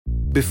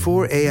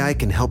Before AI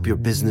can help your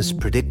business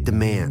predict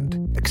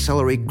demand,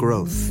 accelerate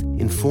growth,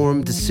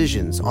 inform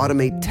decisions,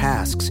 automate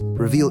tasks,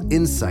 reveal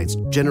insights,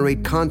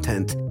 generate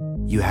content,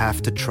 you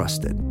have to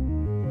trust it.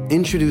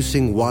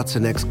 Introducing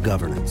watsonx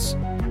Governance,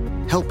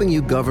 helping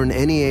you govern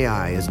any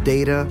AI as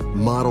data,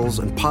 models,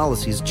 and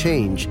policies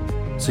change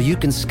so you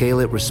can scale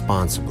it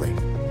responsibly.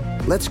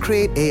 Let's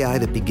create AI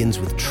that begins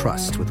with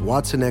trust with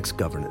watsonx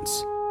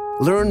Governance.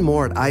 Learn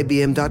more at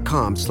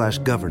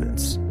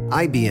ibm.com/governance.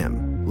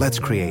 IBM, let's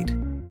create.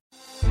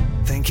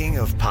 Thinking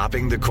of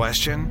popping the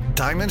question?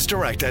 Diamonds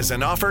Direct has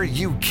an offer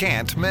you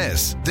can't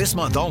miss. This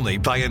month only,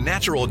 buy a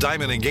natural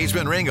diamond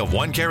engagement ring of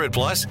 1 carat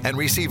plus and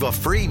receive a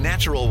free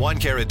natural 1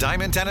 carat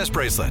diamond tennis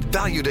bracelet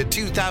valued at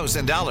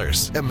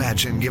 $2,000.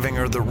 Imagine giving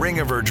her the ring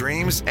of her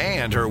dreams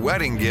and her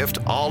wedding gift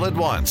all at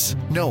once.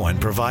 No one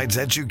provides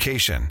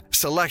education,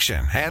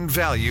 selection, and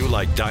value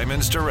like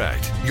Diamonds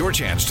Direct. Your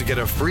chance to get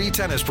a free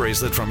tennis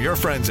bracelet from your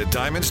friends at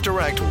Diamonds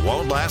Direct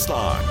won't last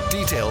long.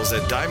 Details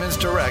at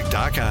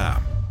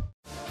diamondsdirect.com.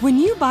 When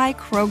you buy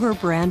Kroger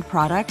brand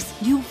products,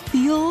 you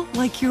feel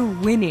like you're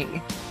winning.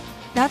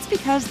 That's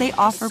because they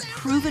offer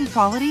proven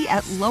quality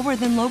at lower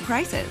than low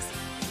prices.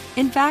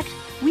 In fact,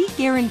 we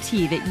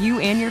guarantee that you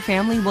and your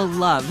family will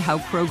love how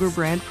Kroger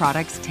brand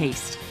products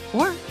taste,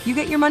 or you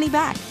get your money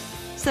back.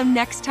 So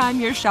next time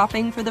you're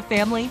shopping for the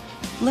family,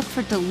 look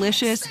for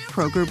delicious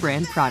Kroger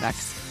brand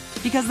products,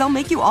 because they'll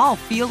make you all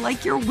feel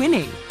like you're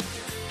winning.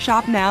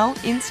 Shop now,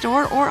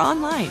 in-store, or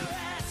online.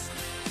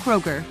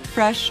 Kroger,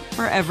 fresh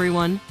for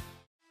everyone.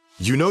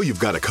 You know you've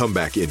got a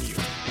comeback in you.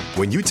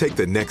 When you take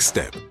the next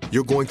step,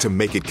 you're going to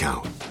make it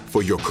count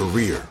for your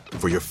career,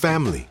 for your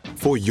family,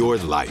 for your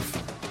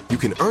life. You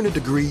can earn a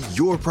degree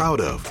you're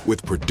proud of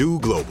with Purdue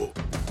Global.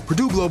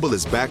 Purdue Global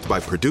is backed by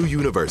Purdue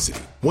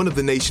University, one of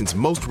the nation's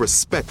most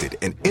respected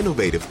and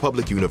innovative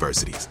public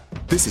universities.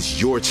 This is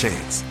your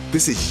chance.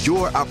 This is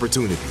your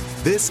opportunity.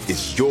 This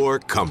is your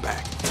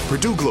comeback.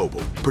 Purdue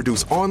Global,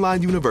 Purdue's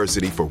online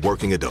university for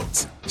working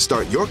adults.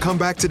 Start your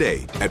comeback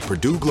today at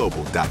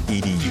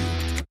purdueglobal.edu.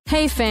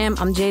 Hey fam,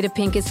 I'm Jada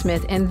Pinkett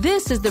Smith, and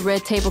this is the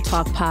Red Table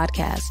Talk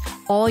podcast.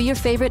 All your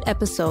favorite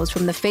episodes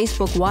from the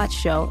Facebook Watch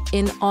Show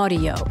in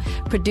audio,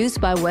 produced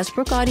by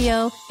Westbrook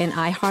Audio and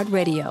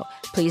iHeartRadio.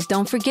 Please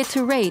don't forget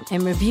to rate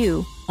and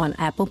review on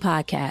Apple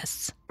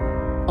Podcasts.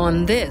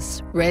 On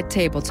this Red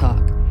Table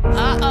Talk.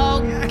 Gam,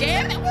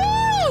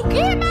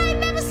 I ain't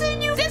never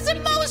seen you this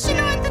emotional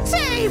at the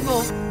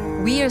table.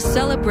 We are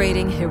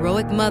celebrating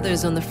heroic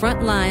mothers on the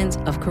front lines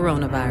of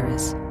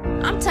coronavirus.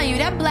 I'm telling you,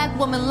 that black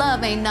woman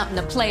love ain't nothing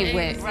to play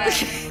with.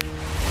 Right.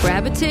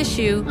 Grab a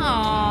tissue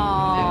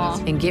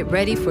Aww. and get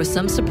ready for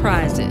some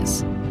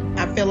surprises.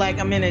 I feel like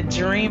I'm in a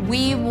dream.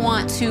 We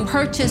want to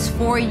purchase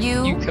for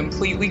you. You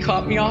completely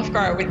caught me off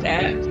guard with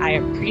that. I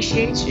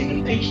appreciate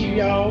you. Thank you,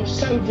 y'all,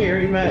 so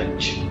very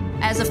much.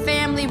 As a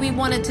family, we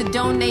wanted to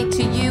donate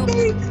to you.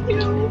 Thank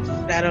you.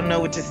 I don't know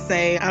what to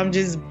say. I'm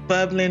just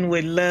bubbling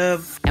with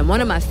love. And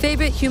one of my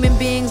favorite human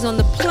beings on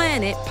the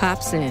planet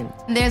pops in.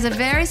 There's a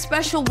very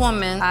special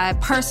woman I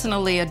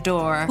personally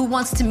adore who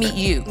wants to meet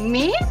you.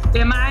 Me?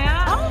 Am I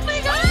up? Oh my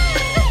God!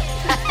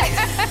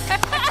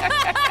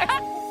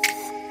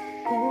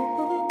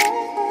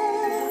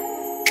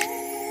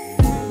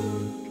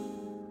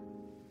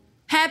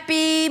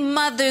 Happy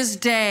Mother's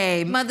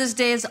Day. Mother's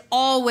Day is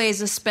always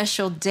a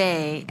special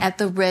day at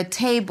the Red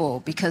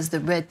Table because the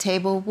Red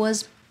Table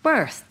was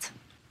birthed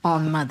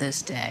on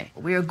Mother's Day.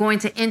 We are going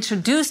to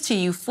introduce to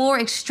you 4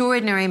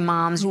 extraordinary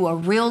moms who are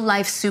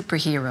real-life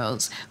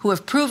superheroes, who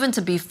have proven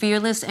to be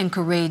fearless and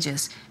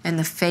courageous in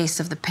the face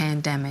of the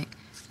pandemic.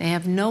 They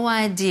have no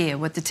idea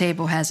what the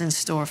table has in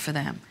store for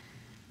them.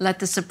 Let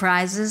the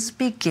surprises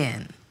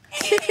begin.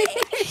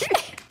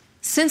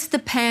 Since the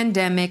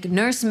pandemic,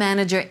 nurse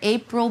manager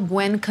April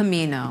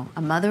Buencamino,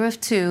 a mother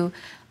of 2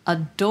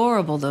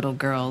 adorable little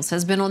girls,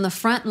 has been on the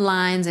front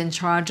lines in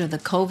charge of the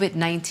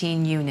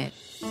COVID-19 unit.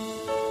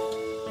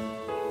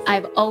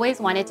 I've always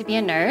wanted to be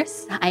a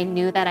nurse. I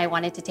knew that I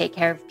wanted to take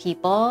care of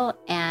people,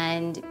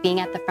 and being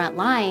at the front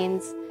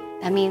lines,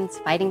 that means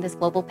fighting this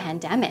global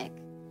pandemic.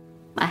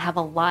 I have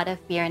a lot of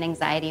fear and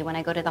anxiety when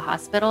I go to the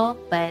hospital,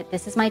 but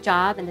this is my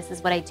job and this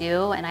is what I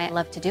do, and I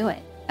love to do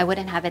it. I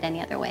wouldn't have it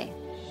any other way.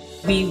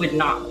 We would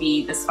not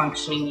be this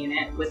functioning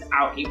unit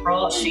without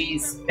April.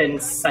 She's been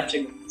such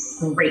a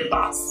great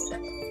boss.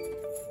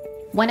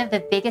 One of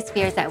the biggest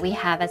fears that we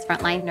have as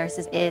frontline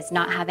nurses is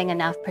not having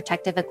enough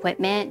protective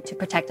equipment to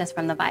protect us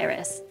from the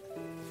virus.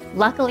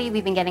 Luckily,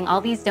 we've been getting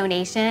all these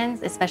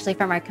donations, especially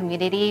from our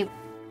community.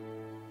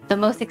 The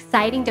most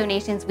exciting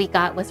donations we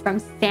got was from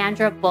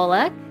Sandra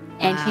Bullock,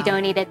 and she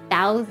donated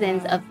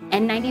thousands of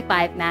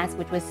N95 masks,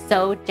 which was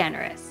so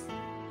generous.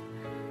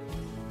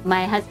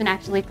 My husband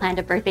actually planned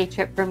a birthday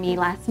trip for me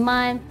last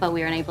month, but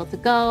we were unable to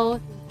go.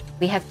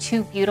 We have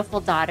 2 beautiful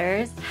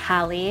daughters,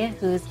 Hallie,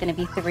 who's gonna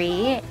be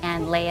 3,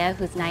 and Leia,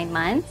 who's 9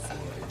 months.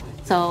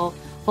 So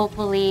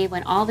hopefully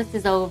when all this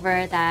is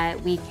over that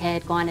we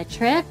could go on a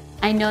trip.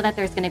 I know that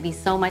there's gonna be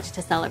so much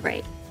to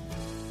celebrate.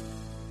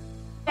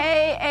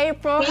 Hey,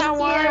 April, Thank how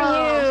you.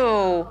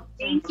 are you?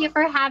 Thank you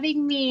for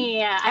having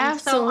me. I'm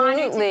so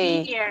honored to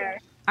be here.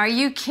 Are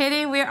you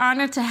kidding? We're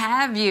honored to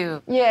have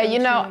you. Yeah, you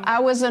know, I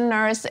was a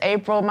nurse,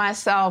 April,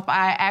 myself.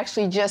 I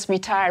actually just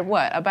retired,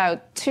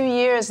 about 2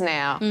 years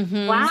now.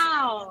 Mm-hmm.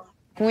 Wow.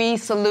 We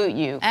salute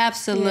you.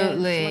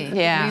 Absolutely.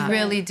 Yeah. We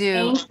really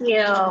do. Thank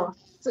you.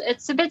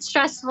 It's a bit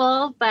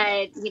stressful,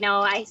 but, you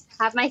know, I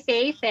have my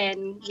faith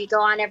and we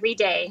go on every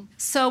day.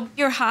 So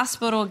your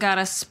hospital got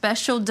a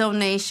special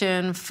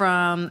donation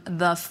from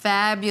the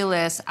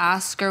fabulous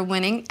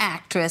Oscar-winning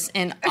actress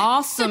and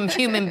awesome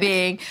human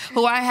being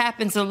who I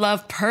happen to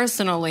love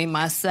personally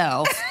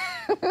myself,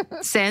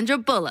 Sandra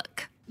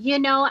Bullock. You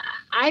know,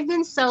 I've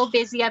been so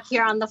busy up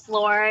here on the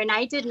floor, and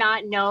I did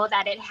not know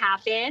that it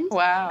happened.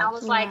 Wow. I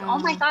was like, oh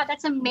my God,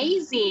 that's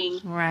amazing.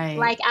 Right.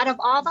 Like, out of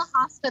all the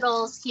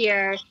hospitals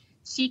here,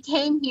 she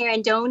came here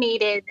and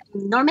donated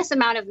an enormous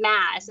amount of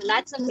masks, and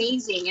that's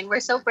amazing, and we're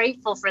so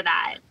grateful for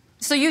that.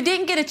 So you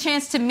didn't get a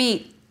chance to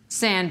meet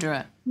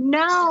Sandra?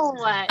 No,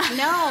 I didn't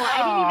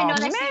even know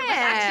that she was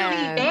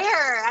actually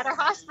there at our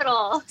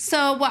hospital.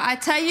 So, well, I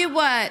tell you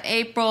what,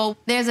 April,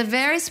 there's a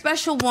very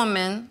special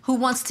woman who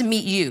wants to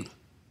meet you.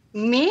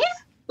 Me?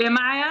 Am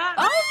I up?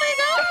 Oh my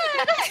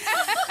God!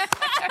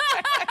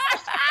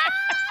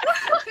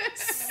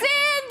 Sandy!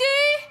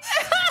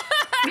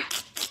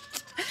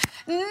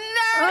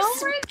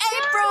 Nurse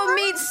April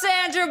meets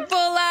Sandra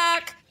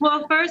Bullock.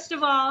 Well, first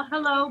of all,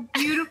 hello,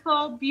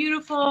 beautiful,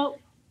 beautiful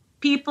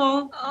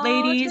people,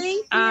 ladies.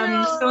 Thank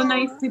you. So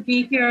nice to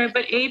be here.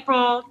 But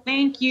April,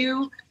 thank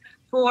you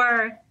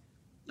for,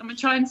 I'm going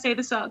to try and say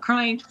this out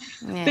crying.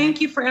 Yeah. Thank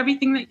you for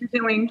everything that you're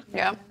doing.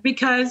 Yeah.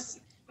 Because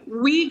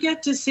we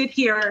get to sit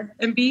here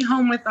and be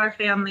home with our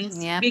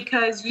families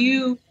because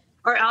you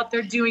are out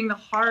there doing the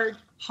hard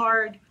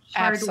work.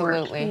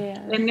 Absolutely. Yeah.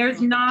 And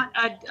there's not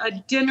a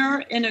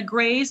dinner and a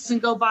grace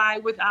and go by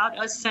without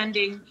us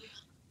sending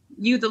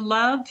you the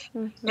love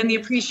and the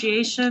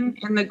appreciation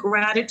and the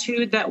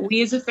gratitude that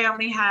we as a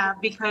family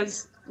have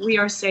because we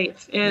are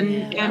safe.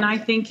 And I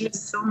thank you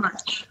so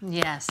much.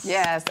 Yes.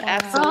 Yes,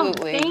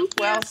 absolutely. Oh, thank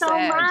you so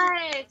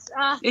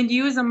much. And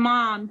you as a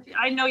mom,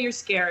 I know you're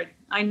scared.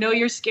 I know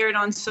you're scared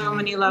on so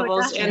many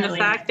levels. And the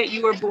fact that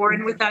you were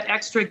born with that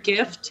extra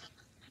gift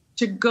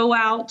to go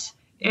out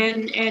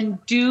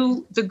and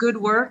do the good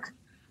work,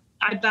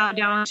 I bow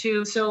down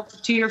to. So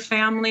to your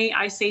family,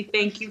 I say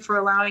thank you for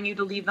allowing you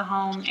to leave the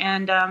home.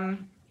 And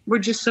we're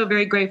just so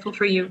very grateful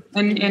for you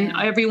and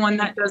everyone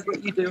that does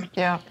what you do.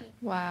 Yeah.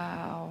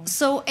 Wow.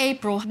 So,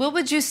 April, what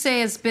would you say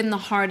has been the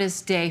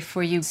hardest day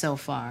for you so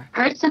far?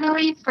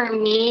 Personally, for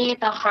me,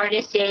 the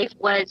hardest day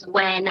was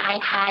when I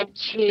had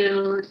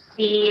to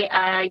see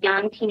a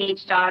young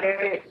teenage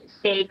daughter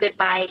say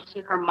goodbye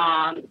to her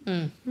mom.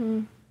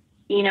 Mm.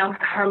 You know,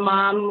 her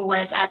mom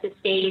was at the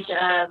stage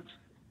of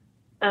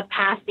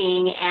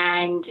passing,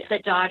 and the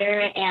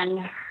daughter and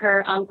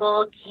her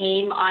uncle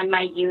came on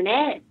my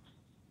unit.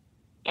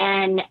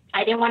 And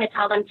I didn't want to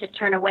tell them to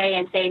turn away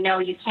and say, no,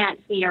 you can't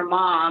see your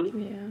mom.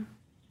 Yeah.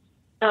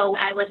 So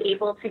I was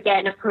able to get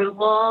an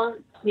approval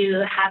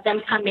to have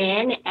them come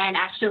in and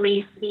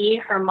actually see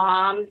her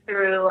mom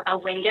through a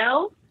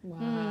window.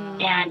 Wow.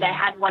 And I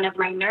had one of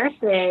my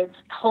nurses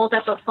hold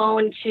up a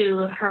phone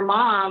to her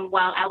mom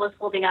while I was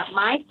holding up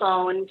my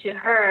phone to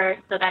her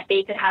so that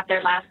they could have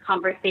their last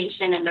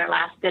conversation and their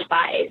last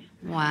goodbyes.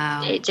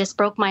 Wow. It just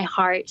broke my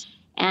heart.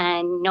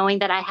 And knowing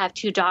that I have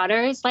two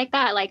daughters like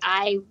that, like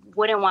I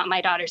wouldn't want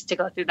my daughters to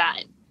go through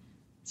that.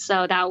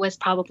 So that was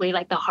probably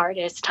like the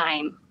hardest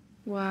time.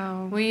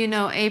 Wow. Well, you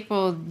know,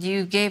 April,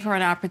 you gave her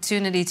an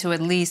opportunity to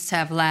at least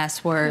have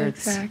last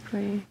words.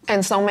 Exactly.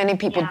 And so many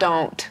people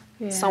don't.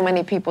 Yeah. So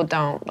many people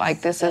don't.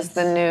 Like, this is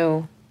the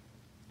new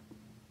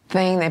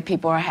thing that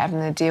people are having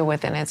to deal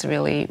with, and it's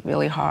really,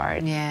 really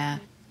hard. Yeah.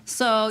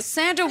 So,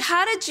 Sandra,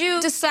 how did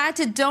you decide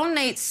to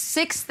donate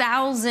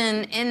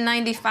 6,000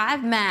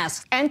 N95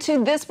 masks? And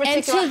to this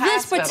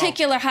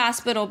particular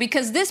hospital?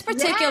 Because this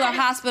particular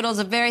hospital is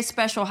a very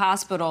special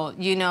hospital.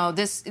 You know,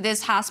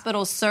 this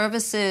hospital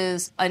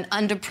services an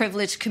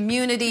underprivileged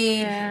community.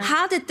 Yeah.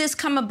 How did this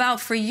come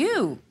about for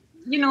you?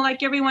 You know,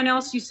 like everyone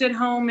else, you sit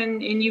home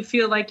and you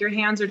feel like your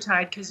hands are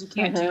tied because you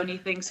can't do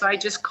anything. So I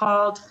just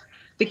called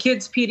the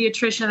kids'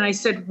 pediatrician and I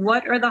said,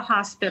 what are the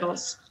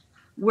hospitals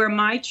where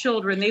my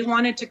children, they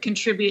wanted to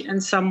contribute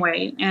in some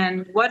way,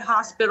 and what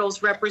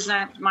hospitals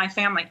represent my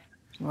family?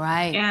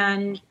 Right.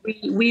 And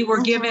we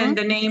were given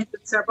the names of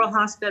several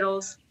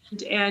hospitals,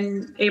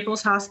 and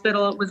April's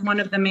hospital was one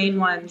of the main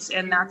ones,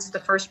 and that's the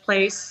first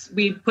place.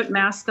 We put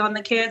masks on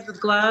the kids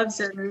with gloves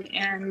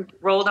and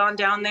rolled on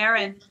down there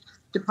and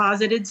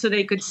deposited so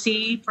they could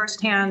see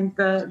firsthand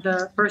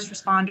the first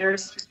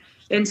responders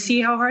and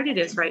see how hard it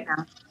is right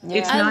now. Yeah.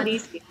 It's not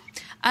easy.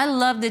 I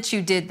love that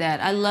you did that.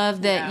 I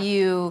love that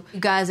you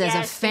guys as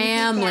a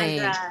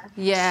family,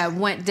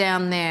 went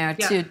down there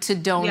to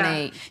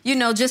donate. You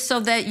know, just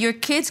so that your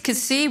kids could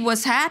see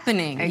what's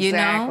happening, you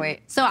know?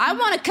 So I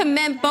want to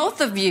commend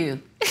both of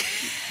you.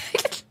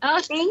 Oh,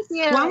 thank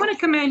you. Well, I want to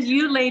commend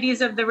you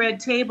ladies of the Red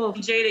Table.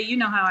 Jada, you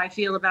know how I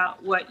feel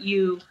about what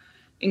you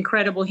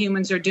incredible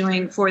humans are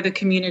doing for the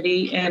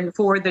community and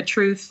for the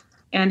truth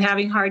and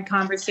having hard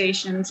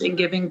conversations and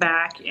giving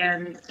back.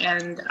 And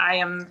I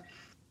am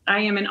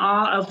in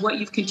awe of what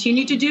you've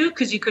continued to do,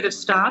 because you could have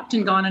stopped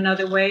and gone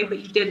another way, but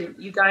you didn't.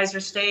 You guys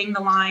are staying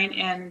the line,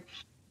 and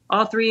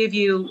all three of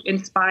you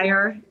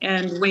inspire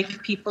and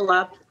wake people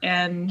up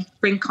and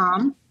bring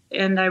calm.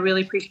 And I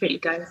really appreciate you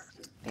guys.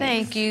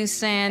 Thank you,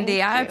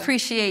 Sandy. I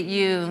appreciate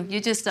you.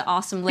 You're just an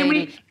awesome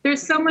lady.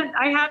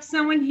 I have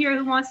someone here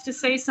who wants to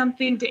say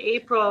something to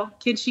April.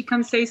 Can she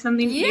come say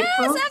something to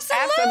April? Yes,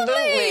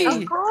 absolutely.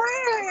 Of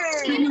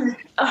course.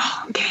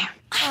 Oh, okay.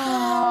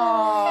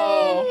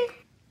 Oh.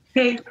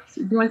 Hey,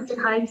 you want to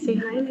say hi? Say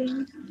hi,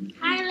 lady.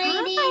 Hi,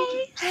 lady.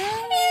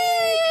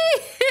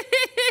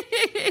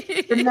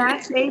 Hey. And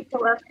that's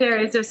April up there.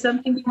 Is there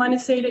something you want to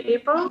say to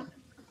April?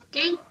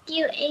 Thank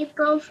you,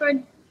 April, for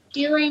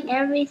doing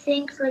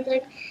everything for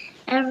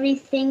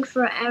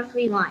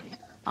everyone.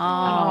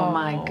 Oh,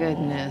 my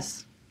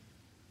goodness.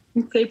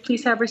 Okay,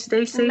 please have her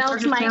stay safe.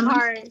 Melts my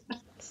heart.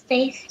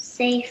 Stay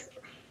safe.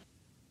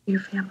 Your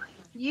family.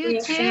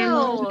 You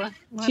too.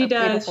 She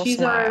does.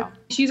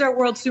 She's our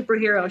world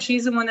superhero.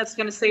 She's the one that's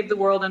going to save the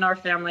world and our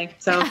family.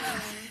 So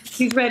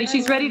she's ready.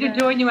 She's ready to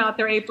join you out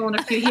there, April, in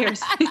a few years.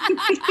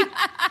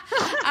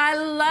 I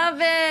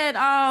love it.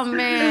 Oh,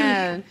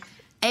 man.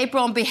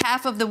 April, on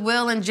behalf of the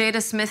Will and Jada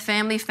Smith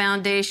Family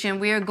Foundation,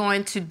 we are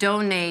going to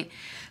donate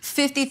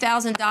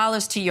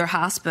 $50,000 to your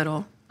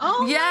hospital.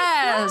 Oh,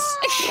 yes.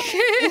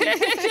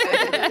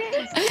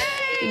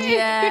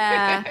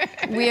 Yeah.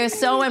 We are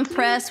so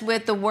impressed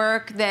with the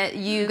work that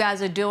you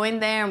guys are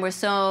doing there, and we're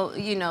so,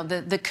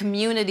 the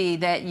community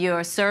that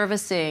you're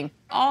servicing.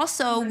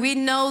 Also, we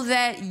know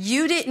that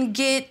you didn't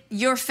get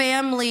your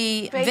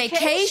family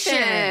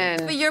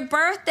vacation for your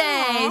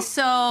birthday. Aww.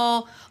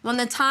 So when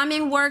the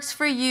timing works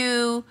for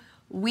you,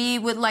 we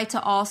would like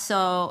to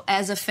also,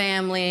 as a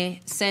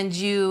family, send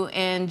you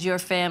and your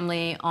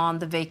family on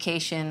the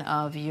vacation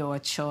of your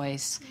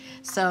choice.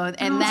 So,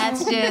 and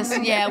that's just,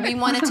 we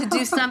wanted to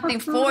do something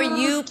for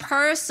you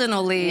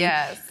personally.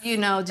 Yes.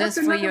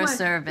 Just for your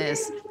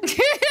service.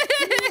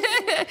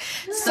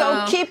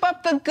 So keep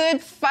up the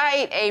good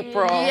fight,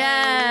 April.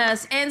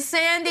 Yes. And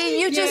Sandy,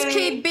 you just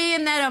keep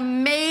being that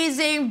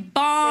amazing,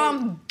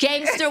 bomb,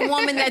 gangster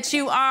woman that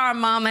you are,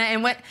 Mama.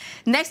 And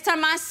next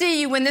time I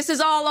see you, when this is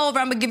all over,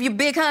 I'm going to give you a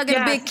big hug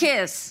and a big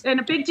kiss. And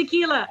a big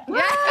tequila.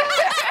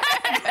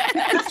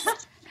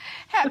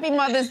 Happy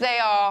Mother's Day,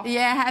 all.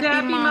 Yeah,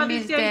 happy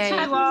Mother's Day to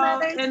you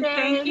all. And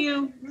thank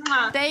you.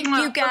 Thank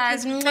you,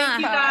 guys. Thank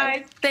you,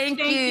 guys. Thank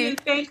you.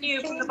 Thank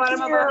you. From the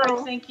bottom of our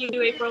hearts, thank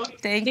you, April.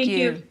 Thank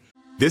you.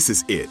 This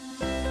is it.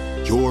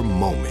 Your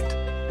moment.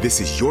 This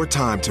is your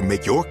time to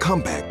make your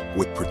comeback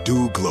with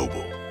Purdue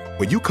Global.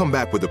 When you come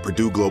back with a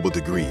Purdue Global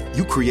degree,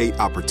 you create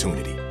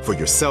opportunity for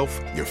yourself,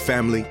 your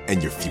family,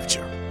 and your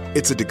future.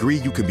 It's a degree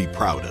you can be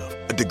proud of,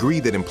 a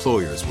degree that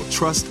employers will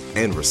trust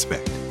and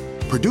respect.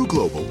 Purdue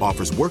Global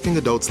offers working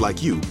adults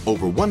like you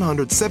over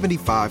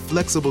 175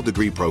 flexible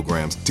degree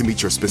programs to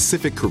meet your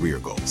specific career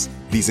goals.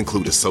 These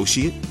include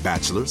associate,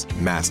 bachelor's,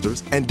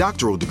 master's, and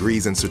doctoral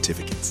degrees and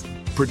certificates.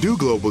 Purdue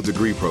Global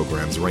degree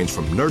programs range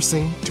from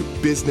nursing to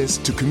business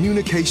to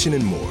communication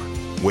and more.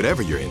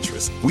 Whatever your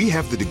interest, we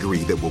have the degree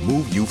that will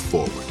move you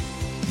forward.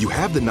 You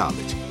have the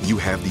knowledge, you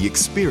have the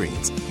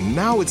experience.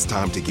 Now it's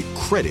time to get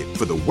credit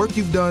for the work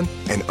you've done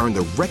and earn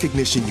the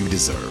recognition you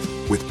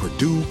deserve with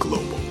Purdue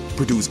Global,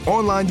 Purdue's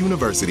online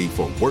university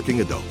for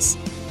working adults.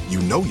 You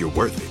know you're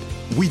worth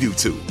it. We do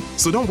too.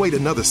 So don't wait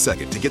another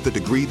second to get the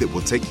degree that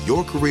will take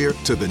your career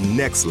to the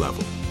next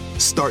level.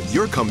 Start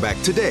your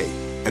comeback today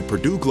at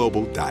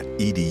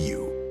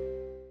purdueglobal.edu.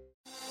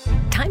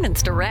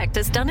 Diamonds Direct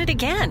has done it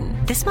again.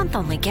 This month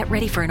only, get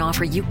ready for an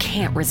offer you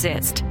can't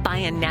resist. Buy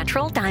a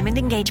natural diamond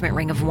engagement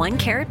ring of 1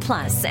 carat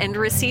plus and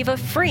receive a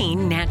free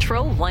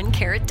natural 1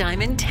 carat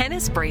diamond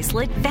tennis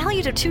bracelet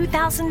valued at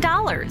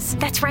 $2,000.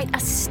 That's right, a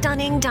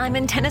stunning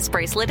diamond tennis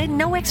bracelet at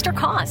no extra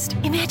cost.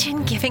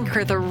 Imagine giving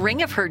her the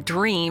ring of her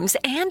dreams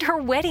and her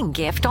wedding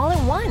gift all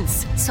at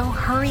once. So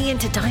hurry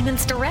into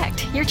Diamonds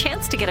Direct. Your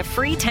chance to get a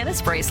free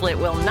tennis bracelet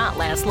will not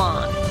last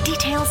long.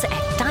 Details at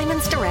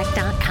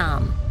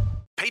diamondsdirect.com.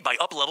 Paid by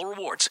Up Level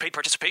Rewards. Paid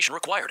participation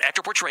required.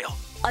 Actor portrayal.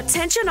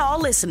 Attention all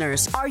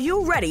listeners. Are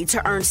you ready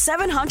to earn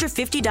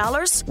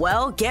 $750?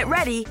 Well, get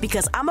ready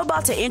because I'm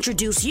about to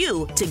introduce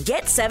you to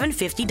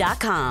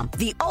Get750.com,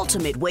 the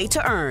ultimate way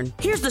to earn.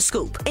 Here's the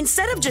scoop.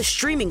 Instead of just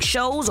streaming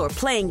shows or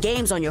playing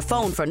games on your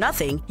phone for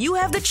nothing, you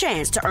have the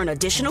chance to earn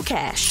additional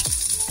cash.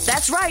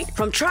 That's right.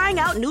 From trying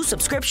out new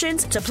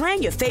subscriptions to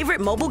playing your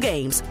favorite mobile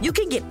games, you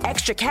can get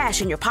extra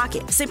cash in your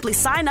pocket. Simply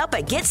sign up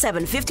at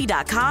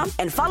Get750.com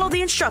and follow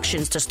the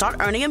instructions to start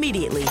earning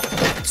immediately.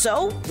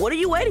 So, what are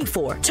you waiting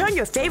for? Turn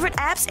your favorite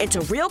apps into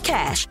real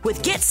cash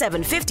with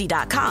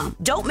Get750.com.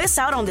 Don't miss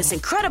out on this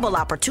incredible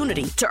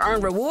opportunity to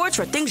earn rewards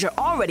for things you're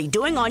already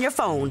doing on your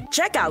phone.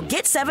 Check out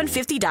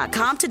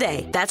Get750.com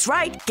today. That's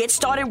right. Get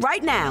started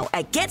right now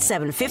at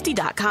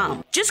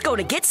Get750.com. Just go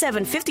to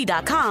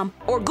Get750.com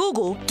or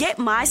Google Get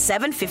My my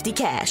 $750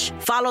 cash.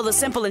 Follow the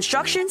simple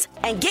instructions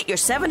and get your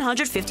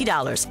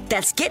 $750.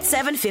 That's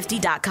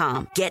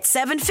get750.com.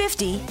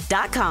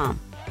 Get750.com.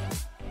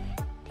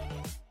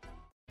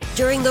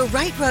 During the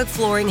Right Rug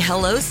Flooring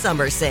Hello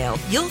Summer Sale,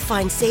 you'll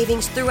find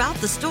savings throughout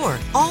the store,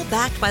 all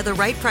backed by the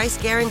right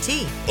price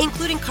guarantee,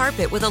 including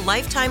carpet with a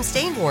lifetime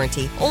stain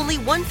warranty, only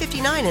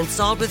 $159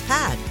 installed with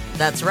pad.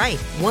 That's right,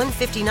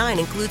 $159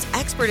 includes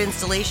expert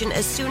installation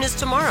as soon as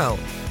tomorrow.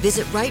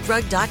 Visit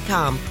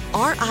rightrug.com,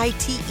 RITERUG.com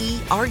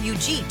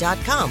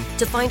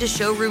to find a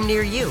showroom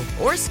near you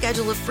or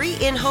schedule a free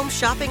in-home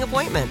shopping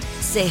appointment.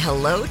 Say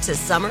hello to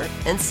summer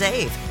and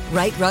save.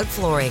 Right Rug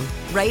Flooring,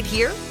 right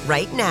here,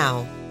 right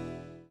now.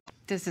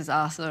 This is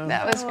awesome.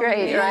 That was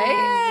great, right?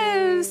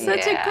 Yes,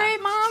 such a great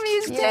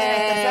Mommy's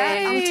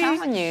Day. I'm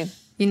telling you.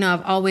 You know,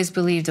 I've always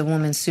believed a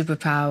woman's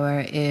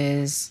superpower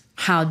is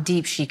how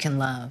deep she can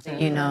love,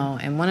 you know.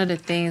 And one of the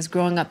things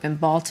growing up in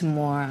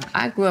Baltimore,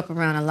 I grew up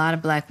around a lot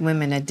of Black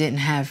women that didn't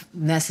have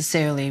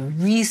necessarily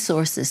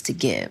resources to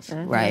give,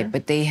 right?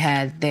 But they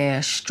had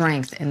their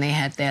strength and they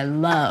had their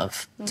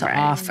love to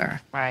offer.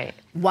 Right.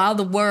 While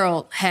the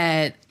world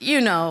had,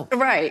 you know,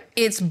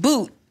 its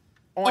boot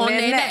on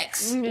their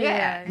necks.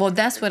 Yeah. Well,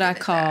 that's what I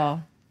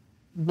call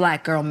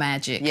Black girl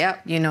magic.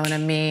 Yep. You know what I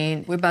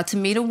mean? We're about to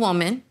meet a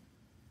woman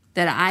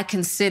that I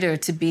consider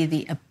to be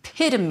the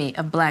epitome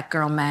of Black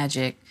girl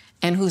magic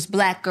and whose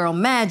Black girl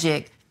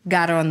magic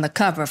got her on the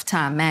cover of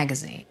Time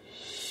magazine.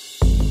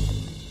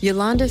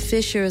 Yolanda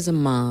Fisher is a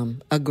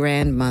mom, a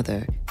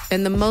grandmother,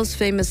 and the most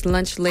famous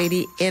lunch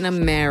lady in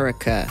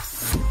America.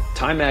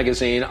 Time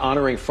magazine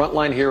honoring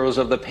frontline heroes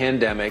of the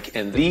pandemic,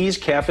 and these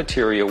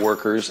cafeteria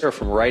workers are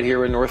from right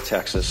here in North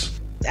Texas.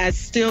 I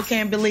still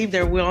can't believe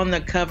that we're on the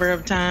cover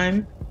of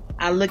Time.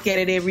 I look at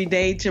it every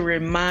day to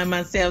remind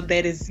myself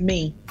that it's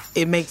me.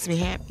 It makes me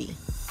happy.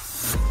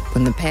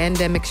 When the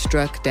pandemic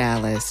struck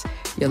Dallas,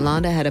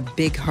 Yolanda had a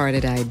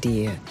big-hearted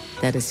idea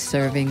that is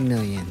serving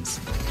millions.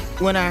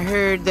 When I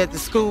heard that the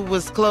school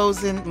was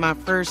closing, my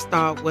first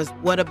thought was,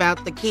 what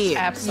about the kids?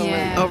 Absolutely.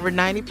 Yeah. Over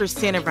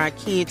 90% of our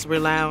kids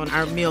rely on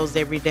our meals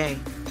every day.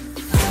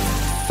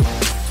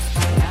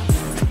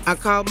 I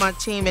called my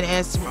team and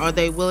asked them, are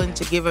they willing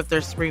to give up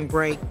their spring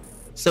break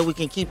so we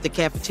can keep the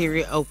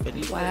cafeteria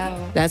open?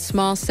 Wow. That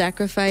small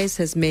sacrifice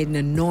has made an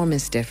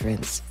enormous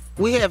difference.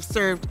 We have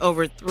served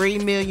over 3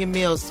 million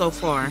meals so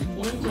far.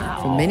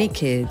 For many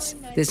kids,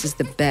 this is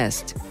the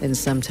best and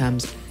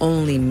sometimes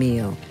only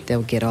meal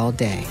they'll get all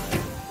day.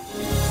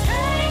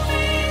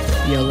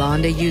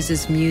 Yolanda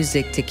uses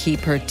music to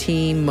keep her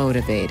team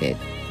motivated.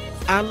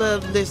 I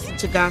love listening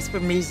to gospel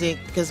music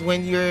because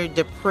when you're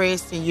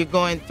depressed and you're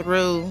going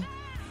through,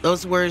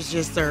 those words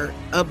just are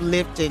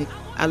uplifting.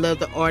 I love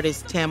the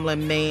artist Tamla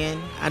Mann.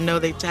 I know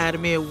they tired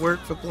of me at work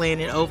for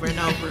playing it over and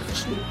over.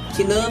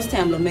 She loves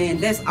Tamla Mann.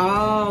 That's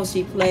all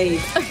she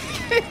plays.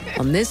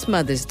 On this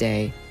Mother's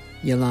Day,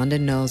 Yolanda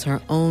knows her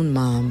own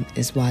mom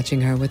is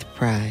watching her with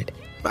pride.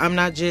 I'm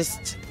not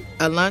just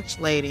a lunch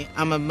lady.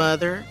 I'm a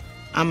mother.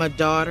 I'm a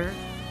daughter.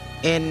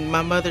 And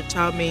my mother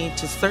taught me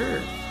to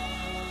serve.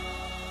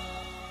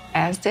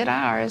 As did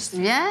ours.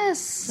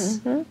 Yes.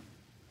 Mm-hmm.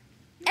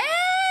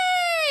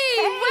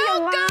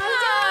 Welcome!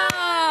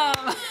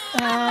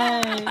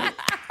 Oh,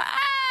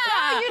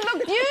 you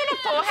look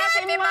beautiful.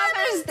 Happy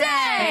Mother's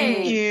Day.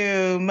 Thank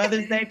you.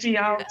 Mother's Day to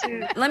y'all,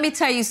 too. Let me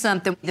tell you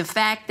something. The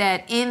fact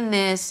that in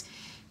this,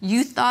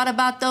 you thought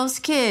about those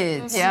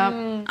kids. Yep.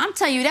 I'm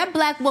telling you, that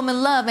Black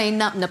woman love ain't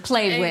nothing to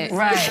play with.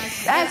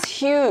 Right. That's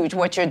huge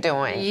what you're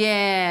doing.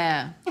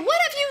 Yeah.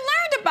 What have you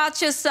learned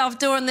about yourself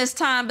during this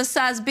time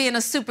besides being a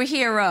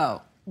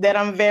superhero? That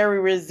I'm very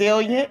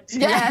resilient.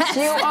 Yes,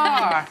 you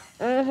are.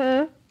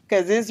 Mm-hmm.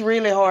 Because it's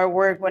really hard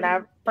work. When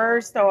I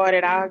first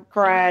started, I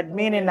cried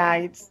many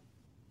nights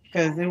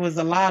because it was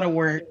a lot of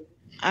work.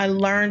 I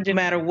learned no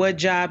matter what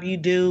job you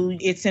do,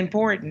 it's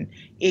important.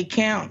 It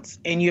counts,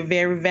 and you're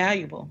very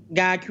valuable.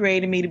 God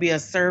created me to be a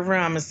server.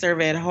 I'm a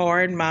server at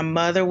heart. My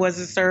mother was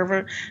a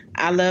server.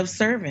 I love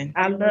serving.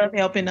 I love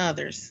helping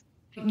others.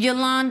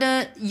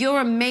 Yolanda,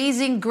 your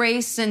amazing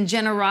grace and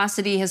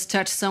generosity has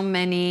touched so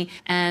many,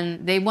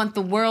 and they want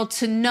the world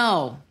to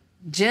know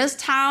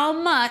just how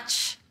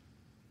much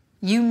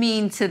you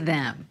mean to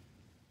them.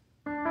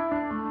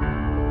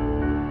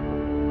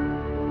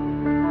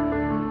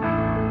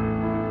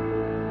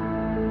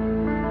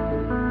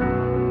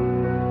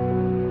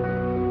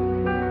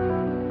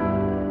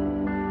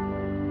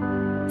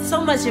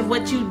 So much of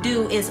what you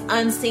do is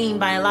unseen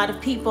by a lot of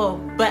people,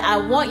 but I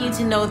want you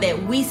to know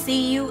that we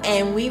see you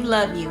and we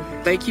love you.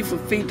 Thank you for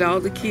feeding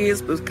all the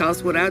kids,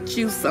 because without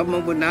you,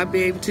 someone would not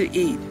be able to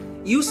eat.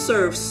 You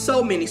serve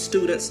so many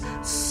students,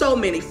 so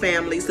many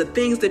families, the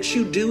things that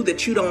you do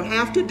that you don't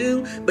have to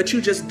do, but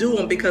you just do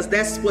them because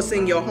that's what's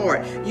in your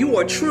heart. You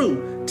are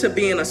true to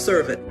being a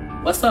servant.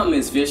 What's up,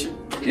 Miss Fisher?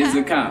 It's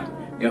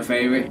Zakah, your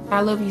favorite.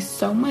 I love you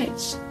so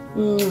much.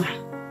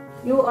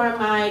 You are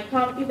my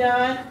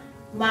confidant,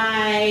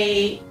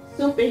 my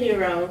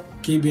superhero.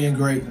 Keep being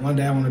great. One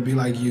day I want to be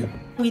like you.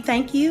 We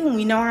thank you, and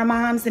we know our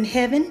mom's in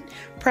heaven,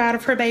 proud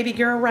of her baby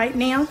girl right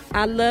now.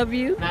 I love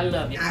you. I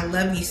love you. I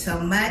love you so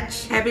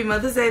much. Happy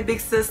Mother's Day, big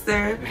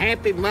sister.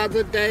 Happy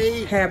Mother's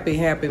Day.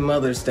 Happy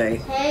Mother's Day.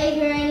 Hey,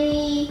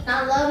 Granny.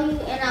 I love you,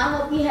 and I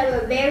hope you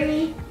have a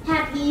very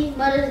happy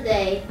Mother's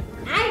Day.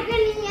 Hi,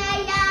 Granny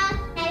Yaya.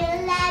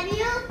 I love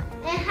you,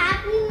 and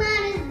happy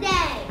Mother's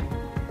Day.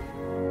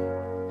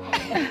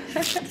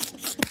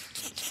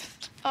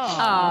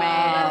 Oh,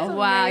 man.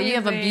 Wow. You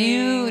have a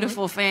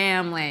beautiful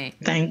family.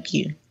 Thank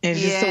you.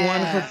 It's just a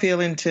wonderful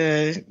feeling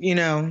to,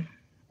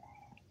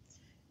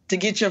 to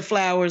get your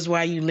flowers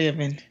while you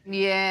living.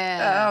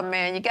 Yeah. Oh,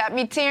 man, you got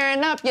me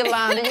tearing up,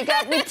 Yolanda. You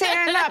got me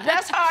tearing up.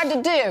 That's hard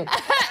to do.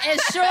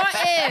 It sure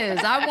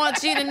is. I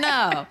want you to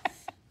know.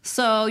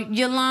 So,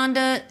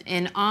 Yolanda,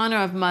 in honor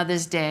of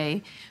Mother's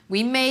Day,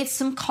 we made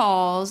some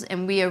calls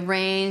and we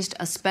arranged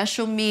a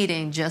special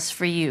meeting just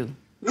for you.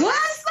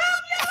 What's up,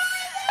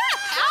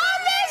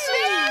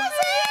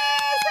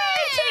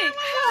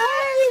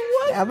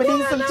 I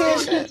need some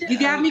tissue. You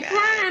got me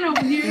crying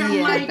over here. I'm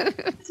like,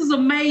 this is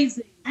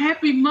amazing.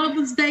 Happy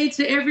Mother's Day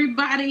to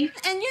everybody.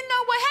 And you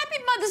know what? Happy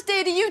Mother's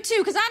Day to you, too,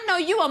 because I know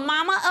you a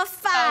mama of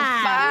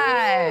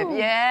 5.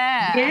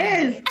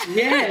 Yeah.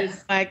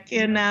 Yes. I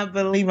cannot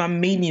believe I'm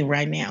meeting you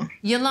right now.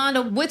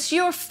 Yolanda, what's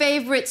your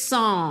favorite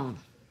song?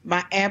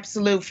 My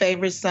absolute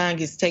favorite song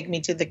is Take Me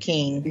to the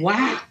King.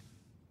 Wow.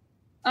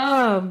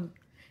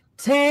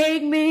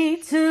 Take me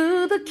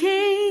to the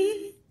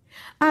King.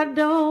 I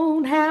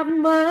don't have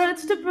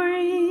much to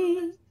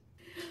bring.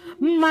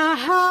 My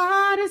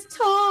heart is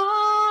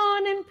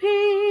torn in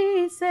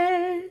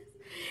pieces.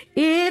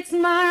 It's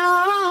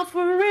my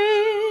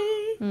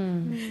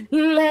offering.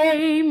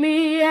 Lay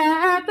me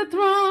at the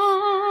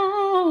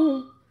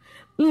throne.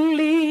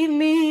 Leave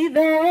me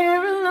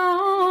there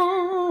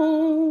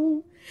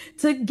alone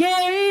to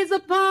gaze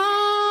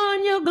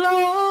upon your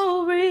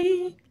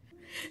glory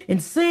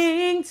and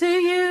sing to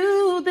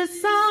you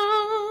this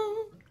song.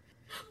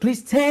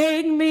 Please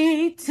take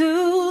me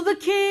to the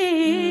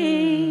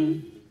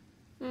King.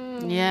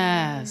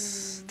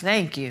 Yes.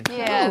 Thank you.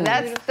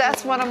 Yeah,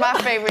 that's one of my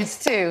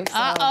favorites, too. So.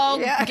 Uh-oh.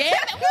 Yeah. Gam,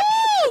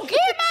 woo!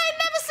 Gam, I ain't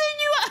never seen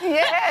you.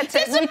 Yeah,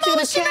 take me to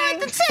the King. At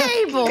the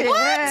table.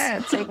 Yeah,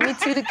 take me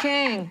to the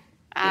King.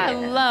 I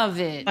love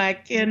it. I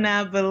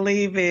cannot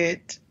believe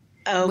it.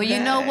 Oh, well,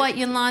 you know what,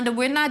 Yolanda?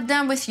 We're not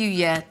done with you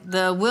yet.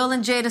 The Will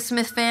and Jada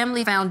Smith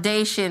Family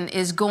Foundation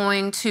is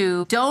going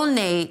to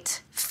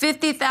donate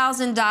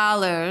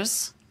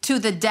 $50,000 to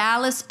the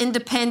Dallas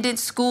Independent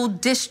School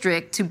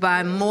District to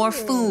buy more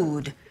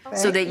food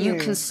so that you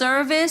can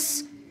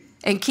service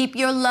and keep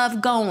your love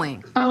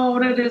going. Oh,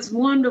 that is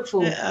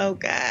wonderful. Oh,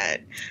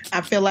 God. I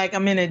feel like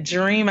I'm in a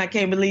dream. I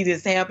can't believe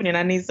this happening.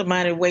 I need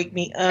somebody to wake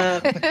me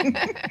up.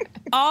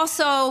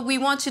 Also, we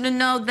want you to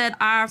know that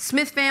our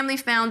Smith Family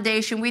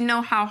Foundation, we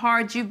know how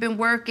hard you've been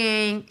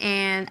working,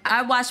 and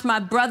I watched my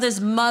brother's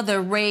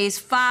mother raise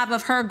 5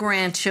 of her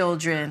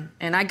grandchildren,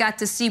 and I got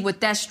to see what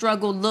that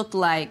struggle looked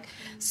like.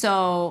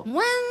 So,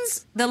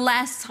 when's the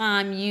last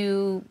time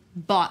you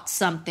bought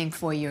something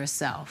for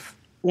yourself?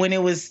 When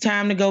it was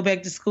time to go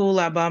back to school,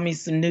 I bought me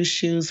some new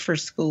shoes for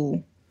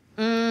school.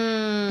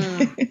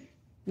 Well,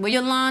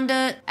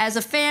 Yolanda, as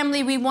a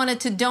family, we wanted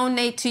to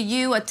donate to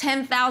you a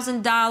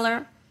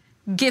 $10,000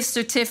 gift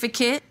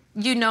certificate,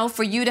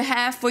 for you to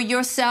have for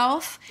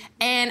yourself.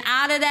 And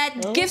out of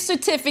that gift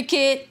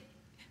certificate,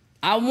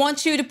 I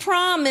want you to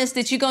promise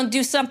that you're going to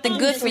do something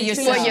good for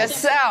yourself. For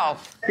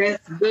yourself.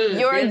 That's good.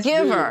 You're a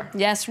giver.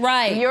 That's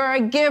right. You're a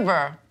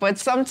giver. But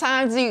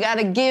sometimes you got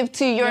to give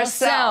to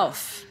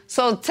yourself.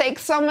 So take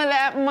some of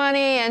that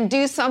money and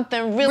do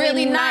something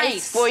really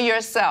nice for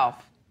yourself.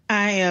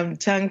 I am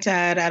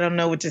tongue-tied. I don't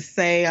know what to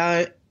say.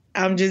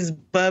 I'm just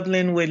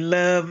bubbling with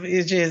love.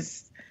 It's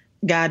just,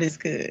 God is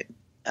good.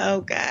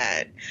 Oh,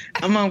 God.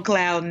 I'm on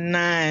cloud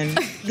 9.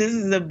 This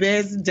is the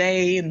best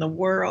day in the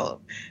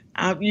world.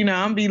 I'll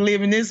be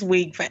living this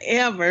week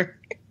forever.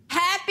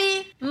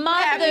 Happy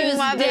Mother's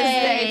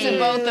Day to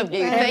both of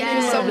you.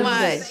 Thank you so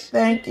much.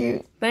 Thank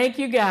you. Thank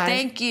you, guys.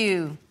 Thank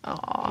you.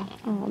 Oh,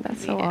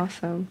 that's so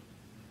awesome.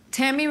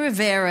 Tammy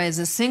Rivera is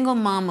a single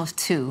mom of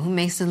 2 who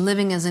makes a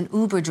living as an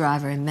Uber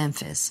driver in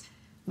Memphis.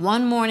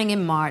 One morning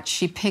in March,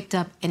 she picked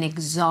up an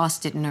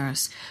exhausted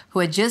nurse who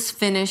had just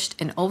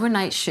finished an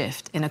overnight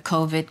shift in a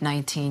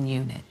COVID-19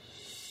 unit.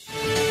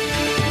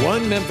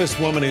 One Memphis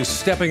woman is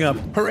stepping up.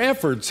 Her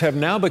efforts have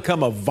now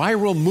become a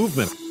viral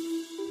movement.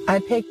 I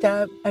picked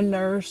up a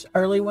nurse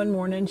early one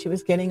morning. She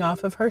was getting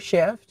off of her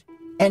shift,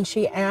 and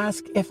she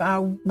asked if I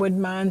would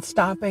mind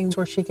stopping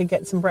where she could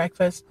get some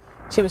breakfast.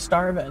 She was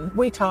starving.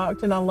 We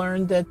talked, and I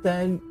learned that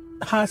the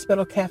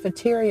hospital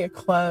cafeteria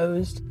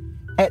closed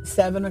at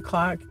 7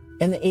 o'clock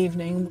in the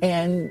evening,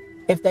 and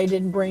if they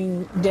didn't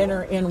bring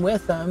dinner in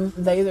with them,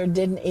 they either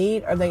didn't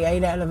eat or they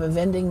ate out of a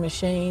vending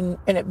machine,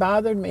 and it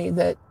bothered me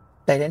that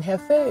they didn't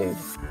have food.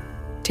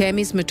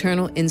 Tammy's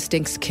maternal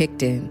instincts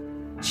kicked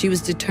in. She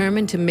was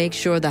determined to make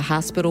sure the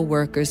hospital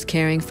workers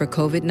caring for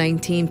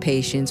COVID-19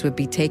 patients would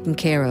be taken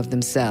care of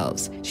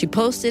themselves. She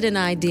posted an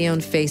idea on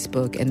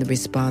Facebook, and the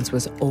response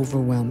was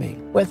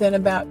overwhelming. Within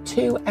about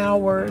 2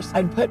 hours,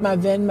 I'd put my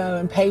Venmo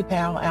and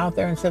PayPal out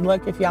there and said,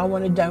 look, if y'all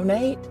want to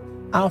donate,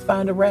 I'll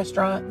find a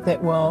restaurant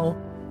that will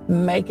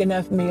make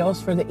enough meals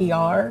for the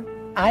ER.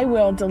 I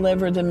will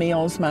deliver the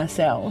meals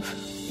myself.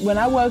 When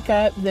I woke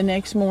up the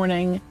next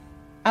morning,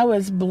 I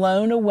was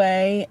blown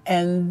away,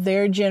 and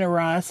their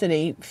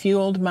generosity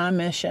fueled my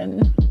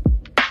mission.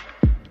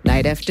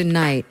 Night after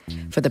night,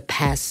 for the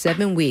past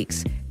 7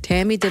 weeks,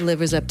 Tammy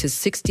delivers up to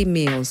 60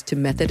 meals to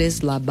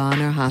Methodist La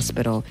Bonheur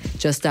Hospital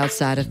just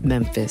outside of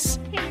Memphis.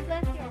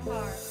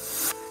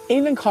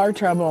 Even car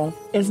trouble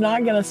is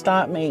not going to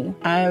stop me.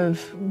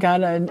 I've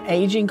got an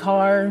aging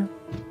car, and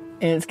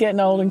it's getting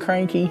old and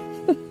cranky.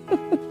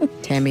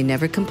 Tammy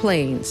never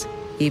complains,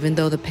 even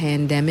though the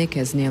pandemic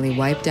has nearly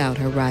wiped out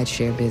her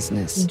rideshare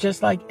business.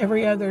 Just like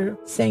every other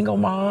single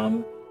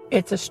mom,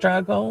 it's a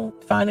struggle.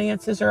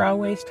 Finances are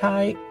always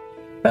tight.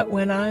 But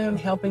when I am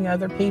helping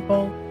other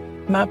people,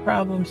 my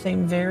problems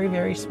seem very,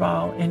 very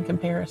small in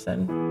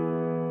comparison.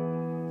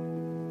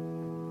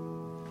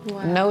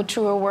 Wow. No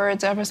truer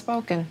words ever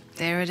spoken.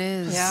 There it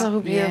is. Yeah. So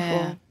beautiful.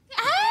 Yeah.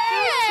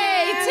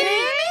 Hey,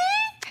 Tammy!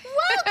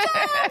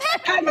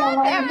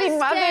 Welcome! Happy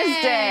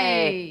Mother's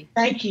Day!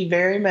 Thank you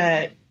very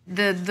much.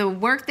 The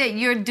work that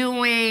you're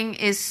doing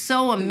is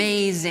so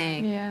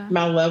amazing. Yeah.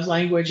 My love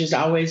language has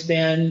always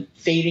been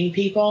feeding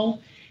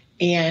people.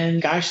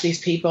 And gosh, these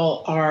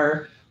people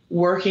are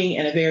working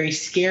in a very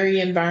scary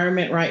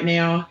environment right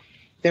now.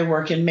 They're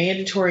working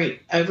mandatory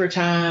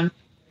overtime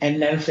and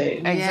no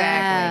food. Exactly.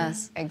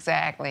 Yes.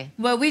 Exactly.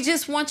 Well, we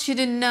just want you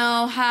to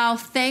know how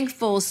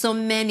thankful so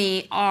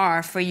many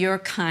are for your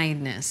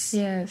kindness.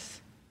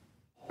 Yes.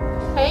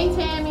 Hey,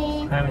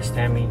 Tammy. Hi, Miss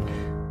Tammy.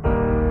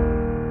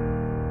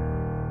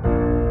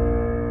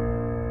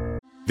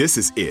 This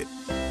is it.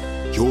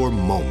 Your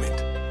moment.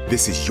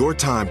 This is your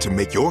time to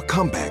make your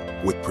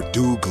comeback with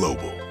Purdue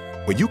Global.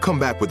 When you come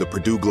back with a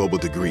Purdue Global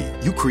degree,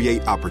 you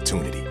create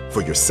opportunity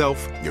for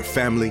yourself, your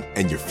family,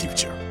 and your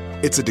future.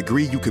 It's a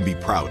degree you can be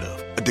proud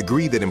of, a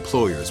degree that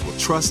employers will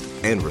trust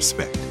and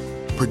respect.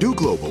 Purdue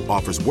Global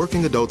offers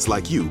working adults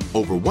like you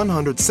over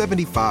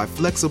 175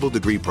 flexible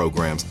degree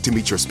programs to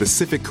meet your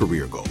specific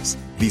career goals.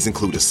 These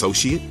include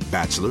associate,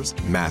 bachelor's,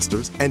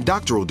 master's, and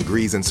doctoral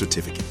degrees and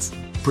certificates.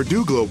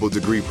 Purdue Global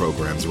degree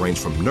programs range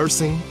from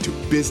nursing to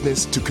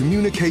business to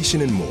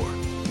communication and more.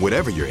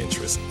 Whatever your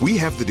interest, we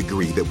have the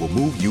degree that will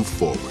move you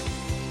forward.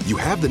 You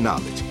have the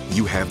knowledge,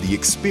 you have the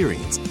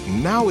experience.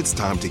 Now it's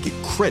time to get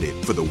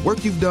credit for the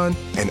work you've done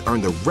and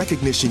earn the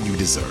recognition you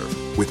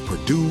deserve with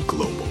Purdue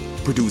Global,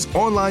 Purdue's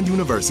online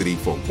university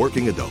for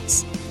working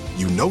adults.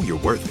 You know you're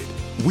worth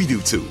it. We do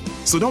too.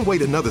 So don't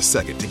wait another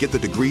second to get the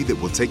degree that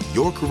will take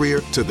your career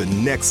to the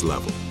next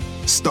level.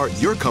 Start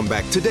your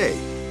comeback today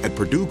at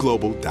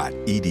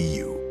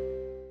purdueglobal.edu.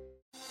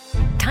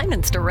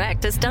 Diamonds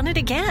Direct has done it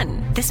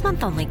again. This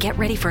month only, get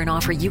ready for an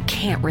offer you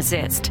can't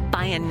resist.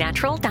 Buy a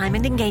natural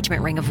diamond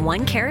engagement ring of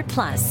 1 carat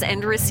plus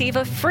and receive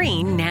a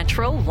free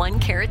natural 1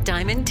 carat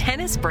diamond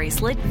tennis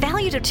bracelet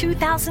valued at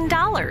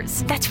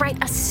 $2,000. That's right,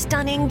 a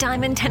stunning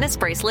diamond tennis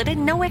bracelet at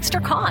no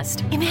extra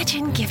cost.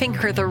 Imagine giving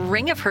her the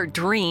ring of her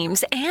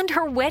dreams and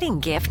her wedding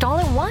gift all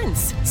at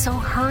once. So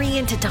hurry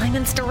into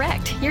Diamonds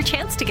Direct. Your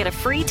chance to get a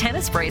free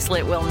tennis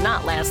bracelet will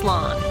not last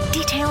long.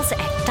 Details at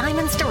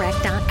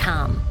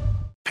diamondsdirect.com.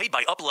 Paid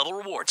by Up Level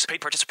Rewards. Paid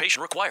participation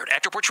required.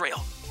 Actor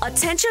portrayal.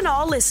 Attention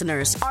all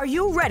listeners. Are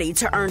you ready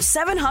to earn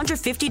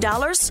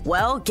 $750?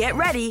 Well, get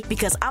ready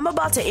because I'm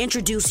about to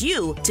introduce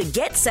you to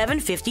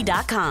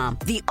Get750.com,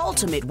 the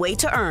ultimate way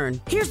to earn.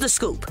 Here's the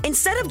scoop.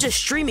 Instead of just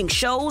streaming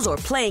shows or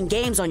playing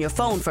games on your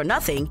phone for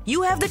nothing,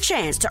 you have the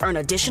chance to earn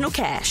additional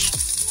cash.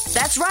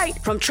 That's right.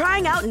 From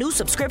trying out new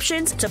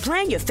subscriptions to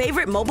playing your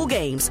favorite mobile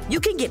games, you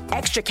can get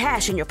extra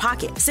cash in your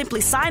pocket. Simply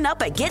sign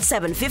up at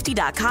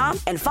Get750.com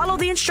and follow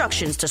the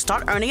instructions to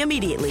start earning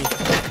immediately.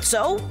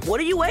 So, what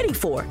are you waiting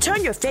for?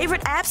 Turn your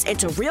favorite apps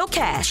into real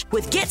cash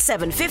with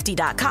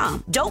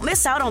Get750.com. Don't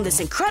miss out on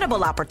this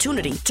incredible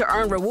opportunity to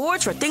earn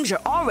rewards for things you're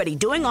already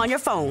doing on your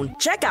phone.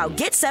 Check out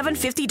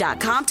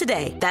Get750.com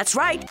today. That's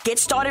right. Get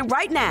started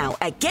right now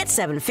at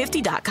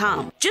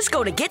Get750.com. Just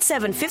go to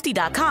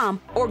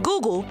Get750.com or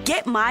Google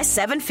Get My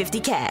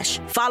 750 Cash.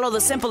 Follow the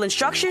simple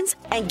instructions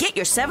and get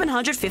your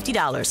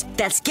 $750.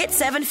 That's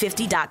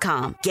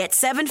Get750.com.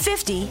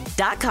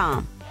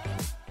 Get750.com.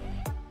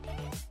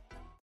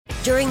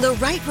 During the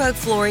Right Rug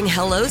Flooring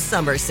Hello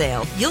Summer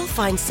Sale, you'll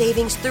find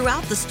savings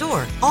throughout the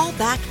store, all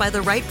backed by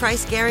the right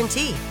price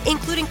guarantee,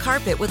 including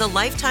carpet with a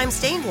lifetime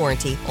stain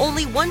warranty,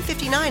 only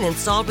 $159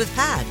 installed with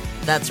pad.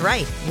 That's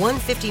right,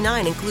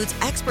 $159 includes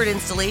expert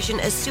installation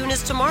as soon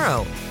as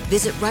tomorrow.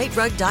 Visit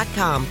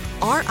rightrug.com,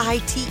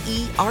 RITERUG.com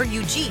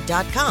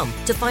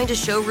to find a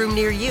showroom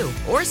near you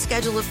or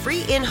schedule a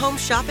free in-home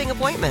shopping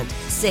appointment.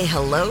 Say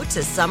hello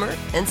to summer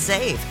and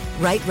save.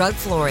 Right Rug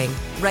Flooring,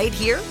 right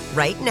here,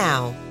 right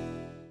now.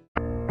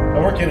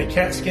 work in a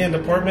CAT scan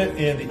department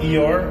in the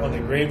ER on the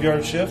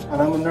graveyard shift.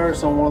 And I'm a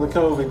nurse on one of the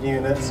COVID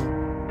units.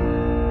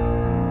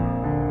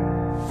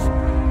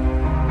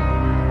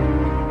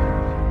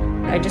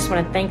 I just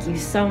want to thank you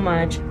so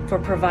much for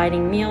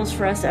providing meals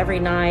for us every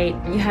night.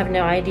 You have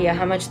no idea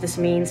how much this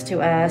means to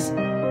us.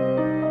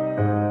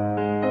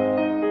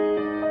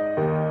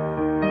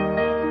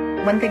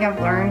 One thing I've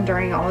learned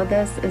during all of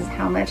this is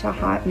how much a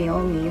hot meal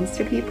means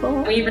to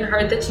people. We even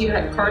heard that you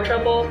had car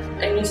trouble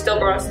and you still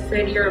brought us the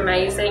food. You're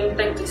amazing.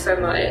 Thank you so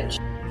much.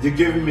 You're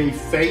giving me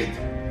faith,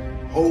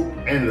 hope,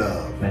 and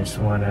love. I just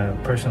want to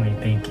personally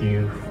thank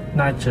you,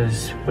 not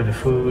just for the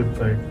food,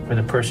 but for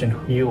the person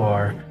who you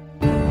are.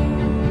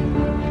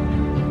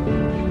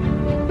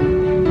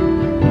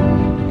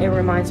 It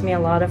reminds me a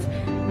lot of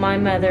my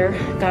mother,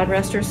 God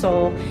rest her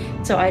soul.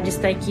 So I just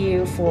thank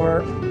you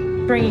for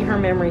bringing her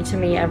memory to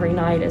me every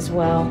night as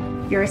well.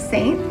 You're a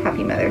saint.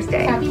 Happy Mother's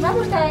Day. Happy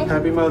Mother's Day.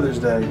 Happy Mother's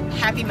Day.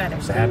 Happy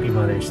Mother's Day. Happy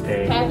Mother's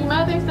Day. Happy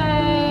Mother's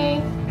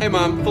Day. Hey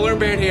Mom, Fuller and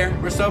Baird here.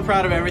 We're so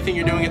proud of everything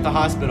you're doing at the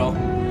hospital.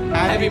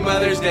 Happy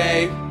Mother's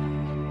Day.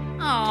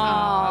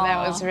 Oh,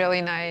 that was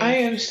really nice. I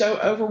am so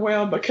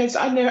overwhelmed because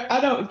I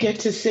don't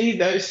get to see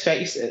those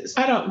faces.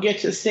 I don't get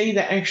to see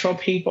the actual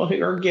people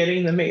who are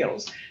getting the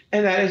meals.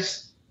 And that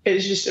is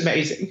just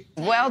amazing.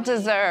 Well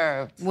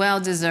deserved. Well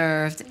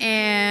deserved.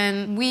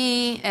 And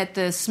we at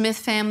the Smith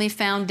Family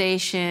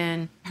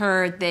Foundation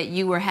heard that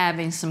you were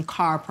having some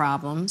car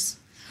problems.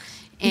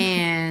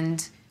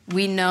 And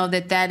we know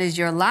that that is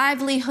your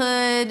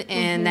livelihood,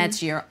 and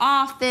that's your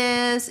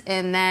office,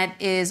 and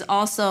that is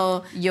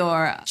also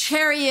your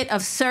chariot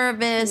of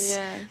service.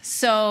 Yes.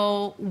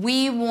 So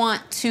we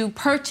want to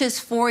purchase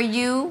for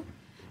you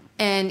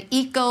an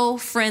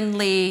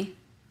eco-friendly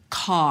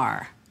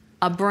car,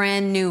 a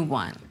brand new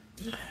one.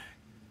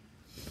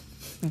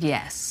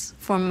 Yes,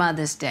 for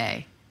Mother's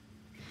Day.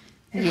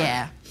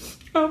 Yeah.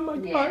 Oh my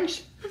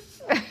gosh.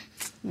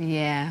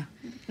 Yeah.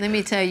 Let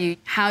me tell you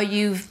how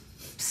you've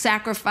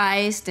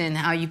sacrificed and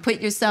how you put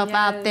yourself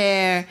out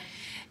there.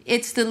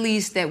 It's the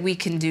least that we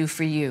can do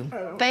for you.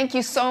 Thank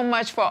you so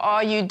much for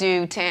all you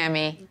do,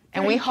 Tammy.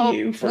 And we hope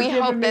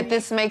that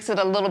this makes it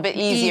a little bit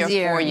easier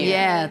for you.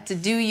 Yeah, to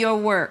do your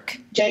work.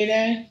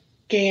 Jada,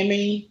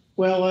 Gammy,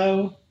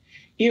 Willow,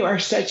 you are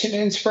such an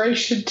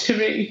inspiration to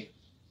me.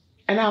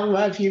 And I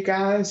love you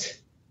guys.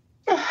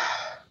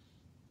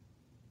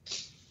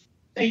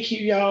 Thank you,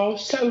 y'all,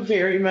 so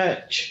very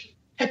much.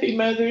 Happy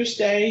Mother's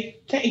Day.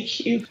 Thank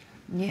you.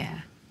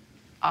 Yeah.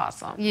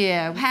 Awesome.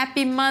 Yeah.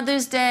 Happy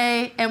Mother's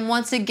Day. And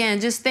once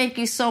again, just thank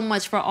you so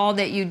much for all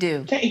that you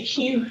do. Thank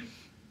you.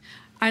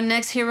 Our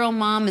next hero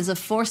mom is a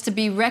force to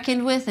be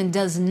reckoned with and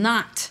does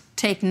not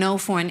take no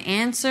for an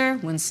answer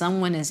when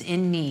someone is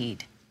in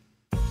need.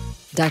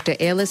 Dr.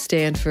 Ayla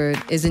Stanford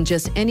isn't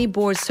just any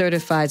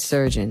board-certified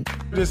surgeon.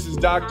 This is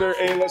Dr.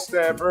 Ayla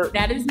Stanford.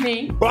 That is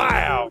me.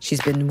 Wow! She's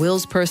been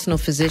Will's personal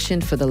physician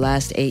for the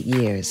last 8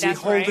 years. She's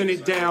holding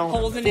it down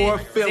for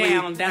Philly,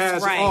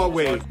 as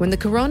always. When the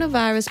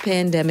coronavirus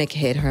pandemic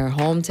hit her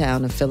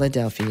hometown of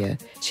Philadelphia,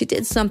 she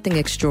did something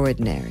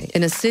extraordinary.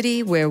 In a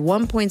city where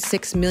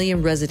 1.6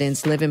 million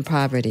residents live in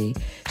poverty,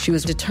 she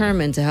was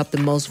determined to help the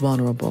most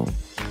vulnerable.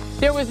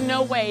 There was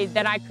no way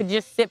that I could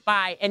just sit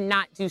by and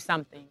not do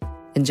something.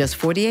 In just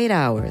 48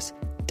 hours,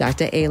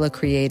 Dr. Ayla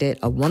created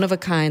a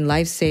one-of-a-kind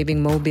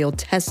life-saving mobile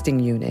testing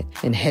unit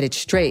and headed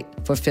straight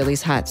for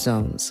Philly's hot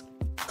zones.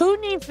 Who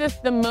needs this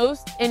the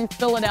most in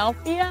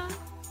Philadelphia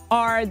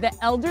are the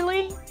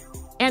elderly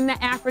and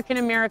the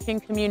African-American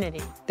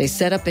community. They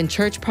set up in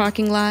church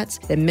parking lots,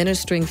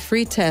 administering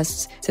free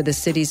tests to the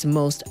city's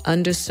most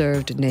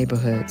underserved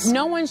neighborhoods.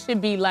 No one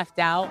should be left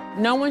out.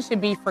 No one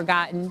should be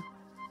forgotten.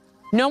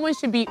 No one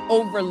should be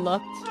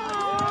overlooked.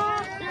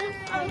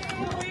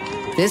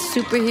 This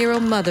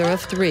superhero mother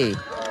of 3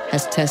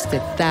 has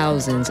tested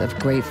thousands of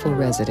grateful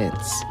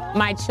residents.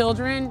 My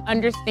children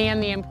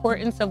understand the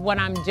importance of what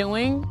I'm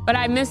doing, but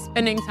I miss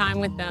spending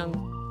time with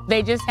them.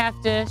 They just have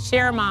to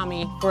share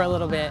mommy for a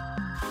little bit.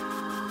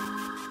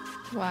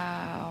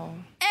 Wow.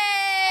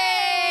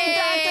 Hey,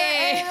 Dr.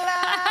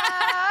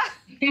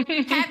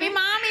 Ayla! Happy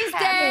Mommy's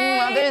Day!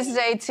 Happy Mother's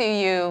Day to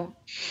you.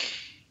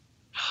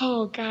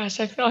 Oh gosh,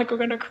 I feel like we're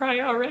gonna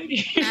cry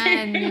already.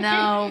 I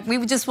know.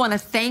 We just want to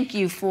thank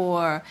you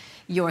for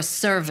your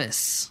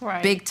service,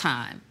 big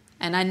time.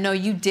 And I know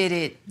you did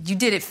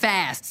it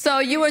fast. So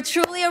you are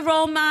truly a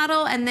role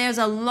model, and there's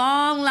a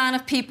long line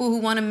of people who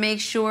want to make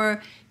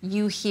sure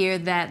you hear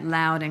that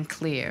loud and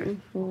clear.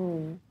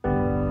 Mm-hmm.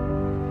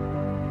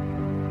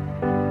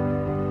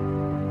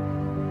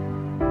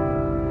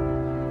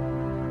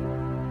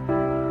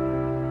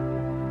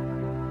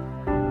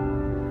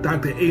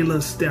 Dr.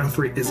 Ayla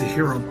Stanford is a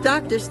hero.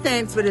 Dr.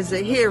 Stanford is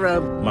a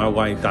hero. My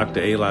wife,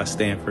 Dr. Ayla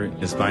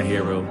Stanford, is my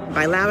hero.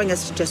 By allowing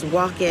us to just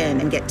walk in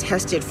and get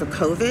tested for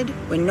COVID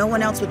when no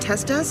one else would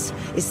test us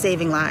is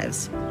saving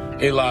lives.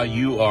 Ayla,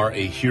 you are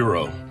a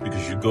hero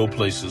because you go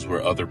places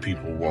where other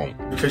people won't.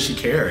 Because she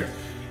cared.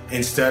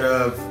 Instead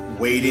of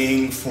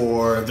waiting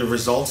for the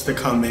results to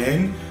come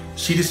in,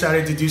 she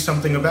decided to do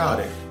something about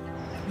it.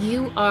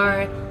 You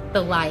are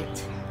the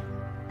light.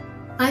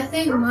 I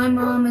think my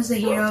mom is a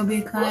hero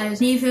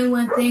because even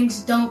when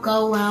things don't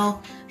go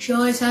well, she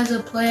always has a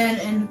plan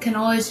and can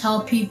always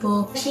help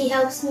people. She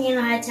helps me in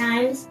hard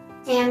times,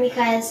 and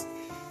because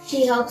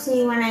she helps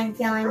me when I'm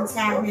feeling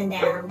sad and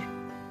down.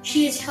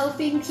 She is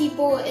helping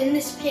people in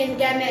this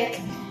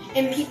pandemic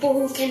and people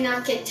who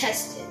cannot get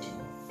tested.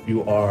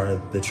 You are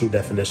the true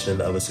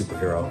definition of a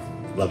superhero.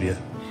 Love you.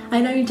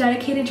 I know you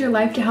dedicated your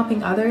life to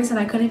helping others, and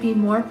I couldn't be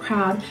more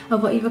proud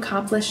of what you've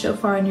accomplished so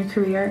far in your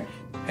career.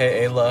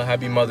 Hey, Ayla,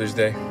 happy Mother's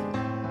Day.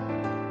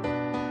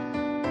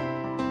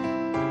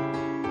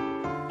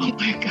 Oh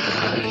my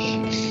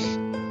gosh.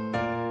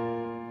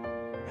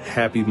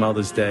 Happy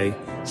Mother's Day.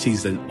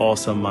 She's an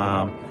awesome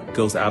mom.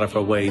 Goes out of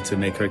her way to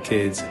make her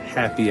kids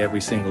happy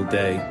every single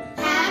day.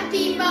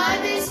 Happy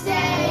Mother's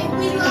Day.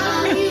 We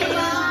love you,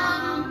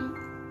 Mom.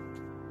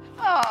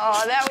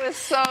 Oh, that was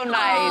so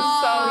nice.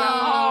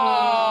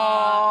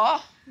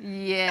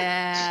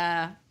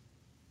 Yeah.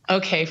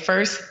 Okay,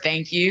 first,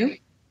 thank you.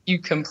 You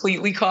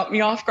completely caught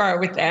me off guard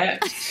with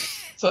that.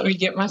 So let me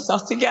get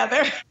myself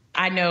together.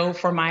 I know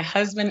for my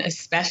husband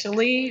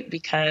especially,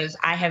 because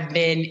I have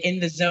been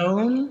in the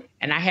zone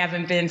and I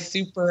haven't been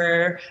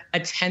super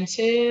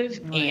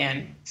attentive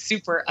and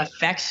super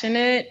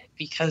affectionate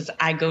because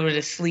I go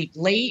to sleep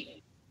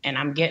late and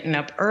I'm getting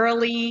up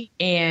early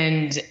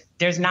and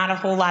there's not a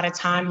whole lot of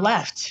time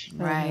left.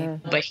 Right.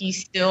 But he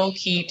still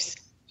keeps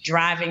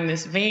driving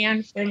this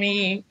van for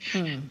me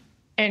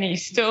and he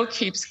still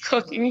keeps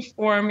cooking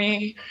for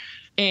me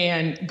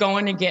and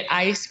going to get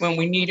ice when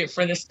we need it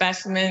for the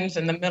specimens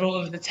in the middle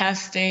of the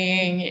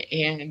testing.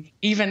 And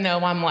even though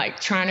I'm like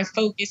trying to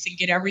focus and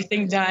get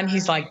everything done,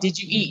 he's like, did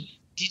you eat?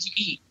 Did you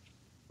eat?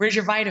 Where's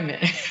your vitamin?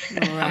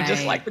 Right. I'm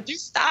just like, would you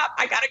stop?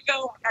 I gotta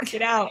go, I gotta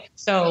get out.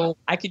 So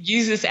I could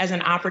use this as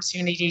an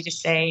opportunity to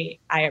say,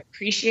 I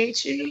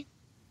appreciate you.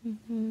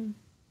 Mm-hmm.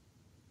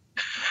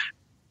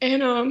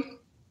 And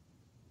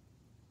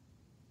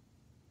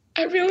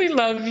I really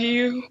love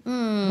you.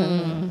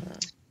 Mm.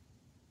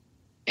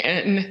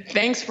 And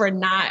thanks for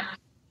not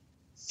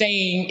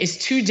saying it's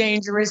too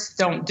dangerous,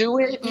 don't do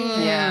it.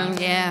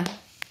 Yeah.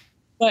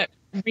 But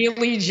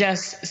really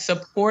just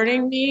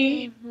supporting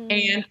me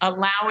and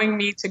allowing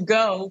me to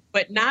go,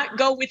 but not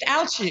go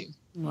without you.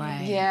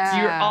 Right.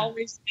 Yeah. You're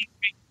always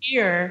right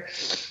here,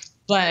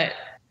 but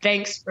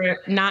thanks for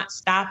not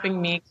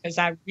stopping me because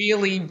I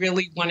really,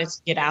 really wanted to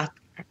get out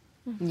there.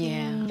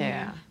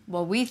 Yeah.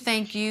 Well, we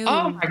thank you.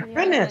 Oh, my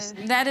goodness.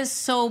 That is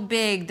so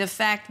big, the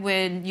fact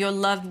when your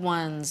loved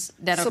ones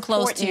that are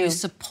close to you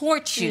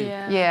support you.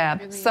 Yeah.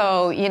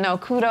 So,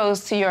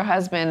 kudos to your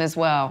husband as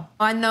well.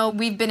 I know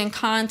we've been in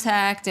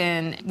contact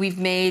and we've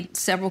made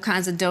several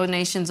kinds of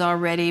donations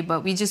already,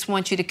 but we just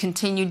want you to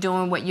continue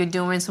doing what you're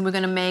doing. So we're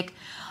going to make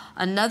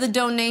another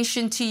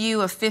donation to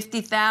you of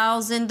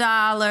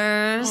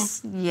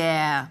 $50,000.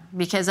 Yeah,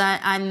 because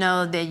I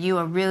know that you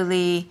are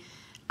really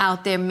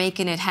out there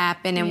making it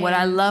happen. And what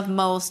I love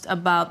most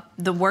about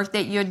the work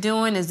that you're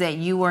doing is that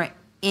you are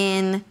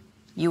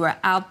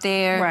out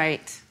there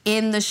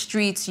in the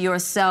streets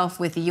yourself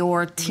with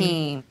your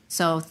team.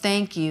 So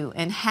thank you.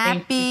 And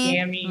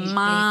happy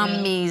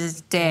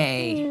Mommy's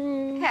Day.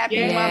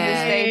 Happy Mother's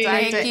Day,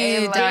 Dr.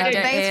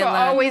 Ayla. Thanks for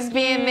always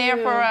being there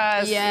for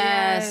us.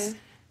 Yes.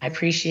 I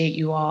appreciate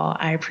you all.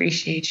 I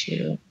appreciate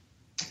you.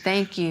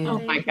 Thank you. Oh,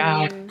 my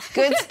God.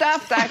 Good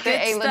stuff, Dr.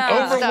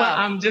 Ayla.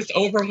 I'm just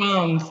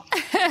overwhelmed.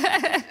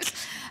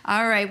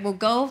 All right. Well,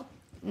 go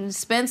and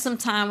spend some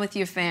time with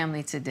your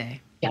family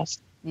today. Yes.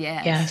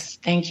 Yes.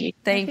 Thank you.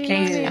 Thank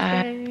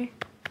you.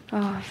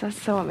 Oh,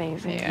 that's so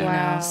amazing. Yeah.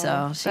 Wow.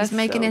 So she's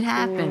making it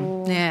happen.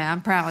 Cool. Yeah,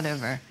 I'm proud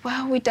of her.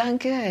 Well, we done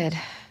good.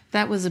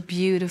 That was a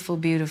beautiful,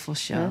 beautiful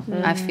show.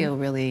 Mm-hmm. I feel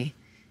really,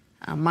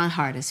 my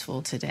heart is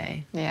full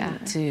today. Yeah.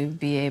 To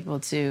be able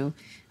to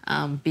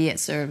be at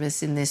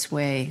service in this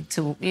way,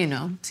 to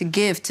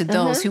give to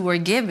those who are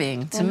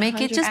giving, to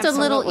make it just a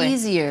little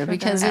easier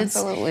because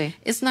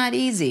it's not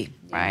easy.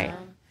 Right.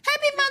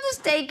 Happy Mother's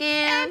Day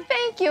again. And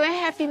thank you, and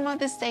happy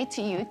Mother's Day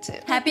to you too.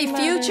 Happy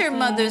future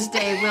Mother's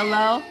Day,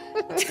 Willow.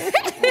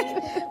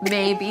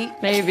 Maybe.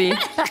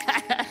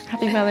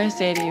 Happy Mother's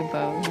Day to you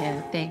both.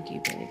 Yeah, thank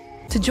you, babe.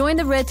 To join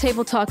the Red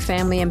Table Talk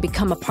family and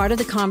become a part of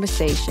the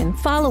conversation,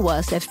 follow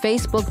us at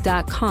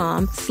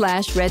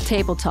facebook.com/Red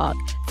Table Talk.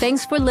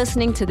 Thanks for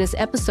listening to this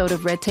episode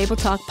of Red Table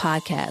Talk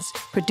podcast,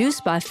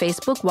 produced by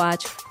Facebook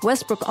Watch,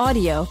 Westbrook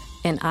Audio,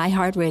 and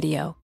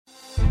iHeartRadio.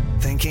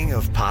 Thinking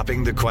of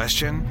popping the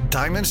question?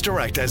 Diamonds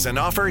Direct has an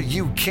offer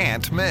you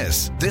can't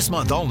miss. This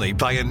month only,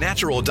 buy a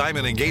natural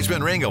diamond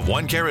engagement ring of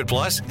 1 carat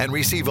plus and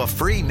receive a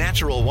free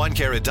natural 1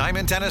 carat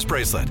diamond tennis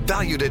bracelet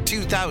valued at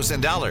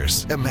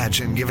 $2,000.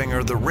 Imagine giving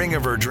her the ring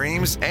of her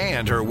dreams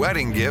and her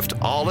wedding gift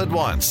all at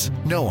once.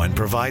 No one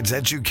provides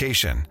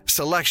education,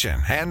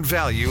 selection, and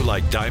value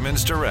like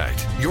Diamonds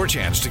Direct. Your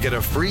chance to get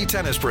a free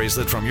tennis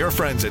bracelet from your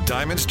friends at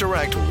Diamonds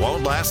Direct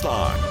won't last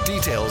long.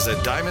 Details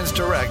at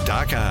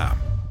diamondsdirect.com.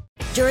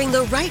 During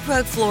the Right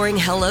Rug Flooring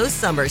Hello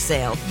Summer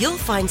Sale, you'll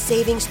find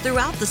savings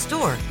throughout the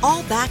store,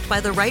 all backed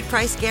by the right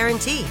price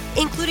guarantee,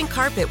 including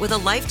carpet with a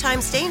lifetime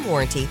stain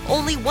warranty,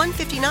 only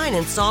 $159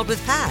 installed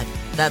with pad.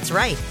 That's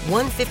right,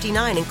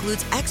 $159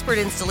 includes expert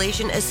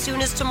installation as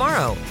soon as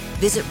tomorrow.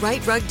 Visit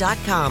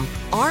rightrug.com,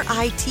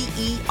 RITERUG.com,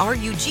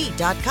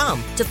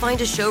 to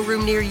find a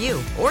showroom near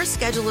you or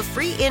schedule a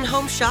free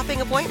in-home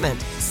shopping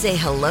appointment. Say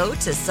hello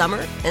to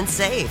summer and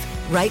save.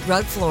 Right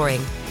Rug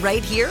Flooring,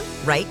 right here,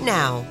 right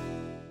now.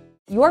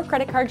 Your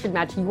credit card should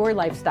match your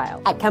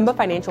lifestyle. At Kemba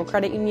Financial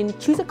Credit Union,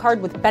 choose a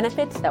card with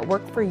benefits that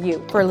work for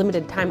you. For a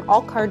limited time,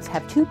 all cards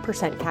have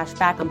 2% cash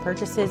back on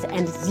purchases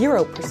and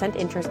 0%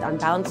 interest on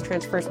balance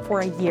transfers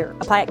for a year.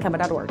 Apply at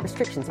Kemba.org.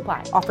 Restrictions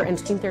apply. Offer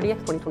ends June 30th,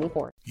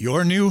 2024.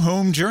 Your new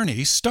home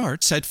journey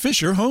starts at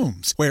Fisher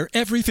Homes, where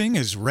everything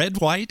is red,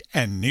 white,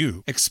 and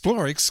new.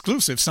 Explore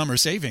exclusive summer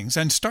savings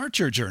and start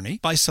your journey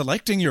by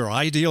selecting your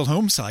ideal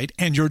home site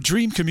and your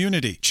dream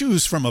community.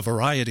 Choose from a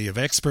variety of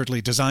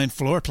expertly designed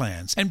floor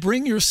plans and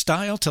bring your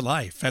style to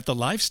life at the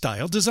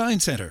Lifestyle Design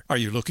Center. Are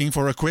you looking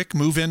for a quick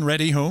move-in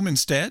ready home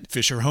instead?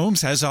 Fisher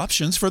Homes has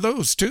options for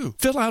those too.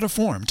 Fill out a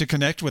form to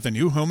connect with a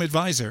new home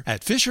advisor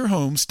at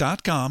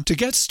FisherHomes.com to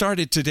get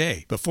started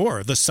today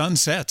before the sun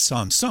sets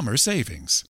on summer savings.